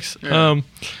their dicks. Yeah. All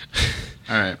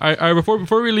right. All right.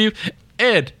 Before we leave,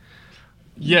 Ed.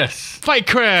 Yes. Fight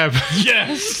Crab.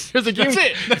 Yes. Here's a game. That's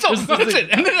it. That's all. That's it.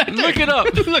 And then look it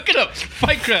up. Look it up.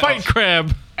 Fight Crab. Fight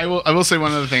Crab. I will say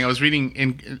one other thing. I was reading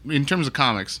in terms of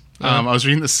comics. I was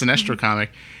reading the Sinestro comic,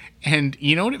 and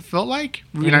you know what it felt like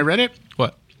when I read it?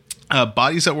 What?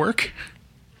 Bodies at Work.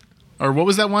 Or what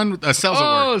was that one? Cells at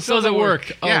Work. Oh, Cells at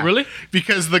Work. Oh, yeah. Really?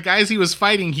 Because the guys he was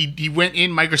fighting, he went in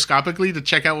microscopically to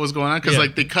check out what was going on. Because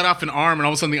like they cut off an arm, and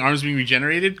all of a sudden the arm's being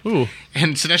regenerated. Ooh.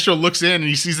 And Sinestro looks in, and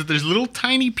he sees that there's little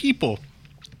tiny people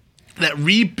that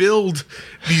rebuild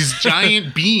these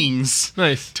giant beings.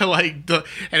 Nice. To like and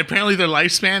apparently their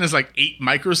lifespan is like 8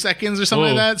 microseconds or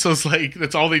something like that. So it's like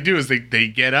that's all they do is they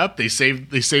get up, they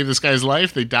save this guy's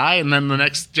life, they die, and then the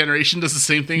next generation does the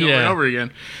same thing over and over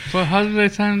again. Well, how do they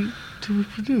time to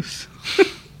reproduce?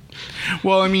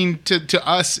 Well, I mean, to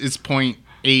us it's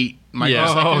 0.8 microseconds.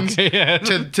 Yeah. Oh, okay, yeah.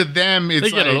 To them it's they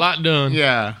get a lot done.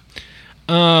 Yeah.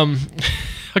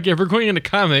 Okay, if we're going into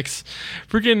comics,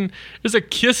 freaking there's a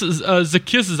Kiss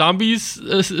Zombies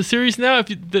series now. If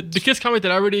the Kiss comic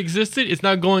that already existed is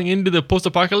now going into the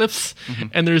post-apocalypse,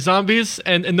 and there's zombies,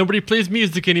 and nobody plays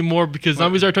music anymore because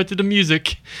zombies are attracted to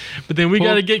music. But then we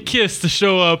got to get Kiss to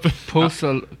show up.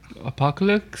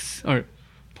 Post-apocalypse or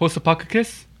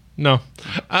post-apocalypse? No.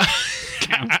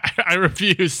 I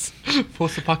refuse.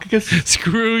 Post-apocalypse?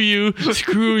 Screw you.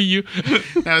 Screw you.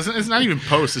 No, it's not even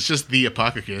post. It's just the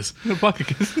apocalypse.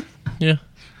 Apocalypse. Yeah.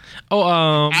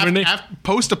 Oh,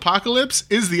 post-apocalypse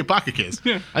is the apocalypse.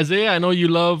 Yeah. Isaiah, I know you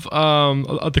love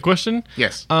the question.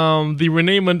 Yes. The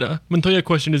Renee Montoya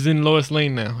question is in Lois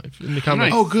Lane now in the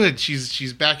comics. Oh, good.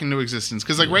 She's back into existence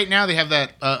because like right now they have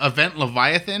that event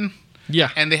Leviathan. Yeah.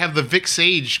 And they have the Vic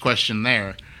Sage question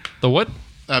there. The what?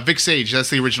 Vic Sage, that's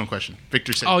the original question.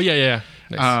 Victor Sage. Oh, yeah.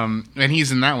 Nice. And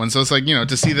he's in that one. So it's like,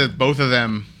 to see that both of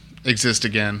them exist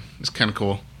again is kind of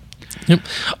cool. Yep.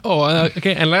 Oh,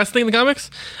 okay. And last thing in the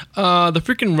comics, the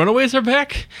freaking Runaways are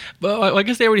back. Well, I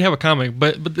guess they already have a comic,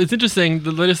 but it's interesting.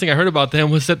 The latest thing I heard about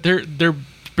them was that they're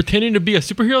pretending to be a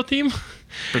superhero team.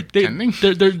 Pretending?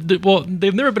 Well,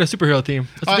 they've never been a superhero team.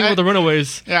 That's the thing with the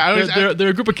Runaways. Yeah, they're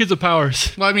a group of kids with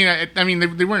powers. Well, I mean,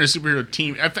 they weren't a superhero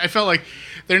team. I felt like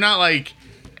they're not like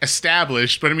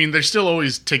established, but I mean, they're still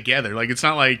always together. Like it's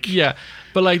not like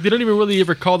but like they don't even really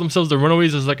ever call themselves the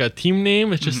Runaways as like a team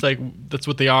name. It's just like that's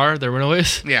what they are. They're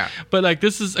Runaways. Yeah. But like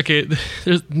this is okay.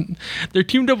 They're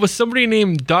teamed up with somebody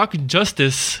named Doc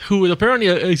Justice, who is apparently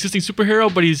an existing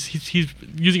superhero, but he's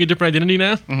using a different identity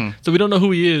now. So we don't know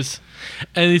who he is.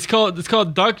 And it's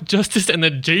called Doc Justice and the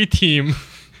J Team.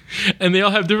 And they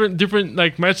all have different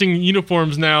like matching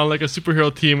uniforms now, like a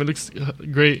superhero team. It looks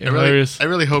great and hilarious. I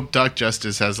really hope Doc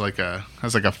Justice has like a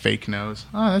fake nose.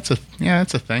 Oh, that's a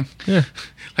thing. Yeah,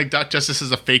 like Doc Justice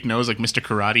has a fake nose, like Mr.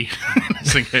 Karate.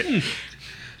 It's like,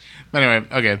 but anyway,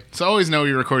 okay. So always know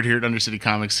we record here at Undercity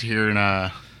Comics here in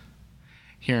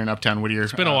Uptown Whittier.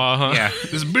 It's been a while, huh? Yeah,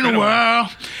 it's been a while.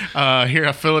 Here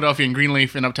at Philadelphia and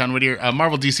Greenleaf in Uptown Whittier.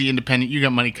 Marvel DC Independent, you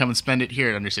got money, come and spend it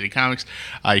here at Undercity Comics.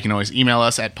 You can always email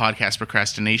us at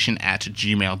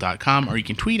podcastprocrastination@gmail.com, or you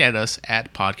can tweet at us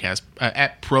at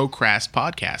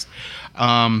procrast-podcast.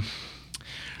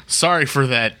 Sorry for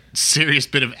that serious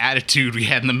bit of attitude we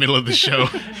had in the middle of the show.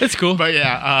 It's cool. But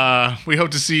yeah, we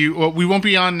hope to see you. Well, we won't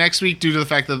be on next week due to the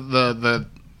fact that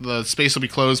the space will be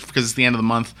closed because it's the end of the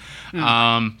month.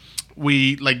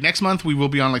 We next month we will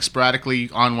be on like sporadically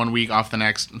on 1 week, off the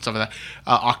next, and stuff like that.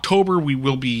 October we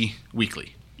will be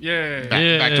weekly. Yeah.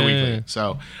 Back to weekly.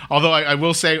 So although I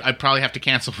will say I probably have to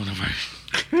cancel for them.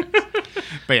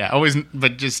 But yeah, we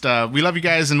love you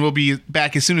guys, and we'll be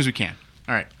back as soon as we can.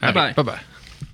 All right. Bye bye. Bye bye.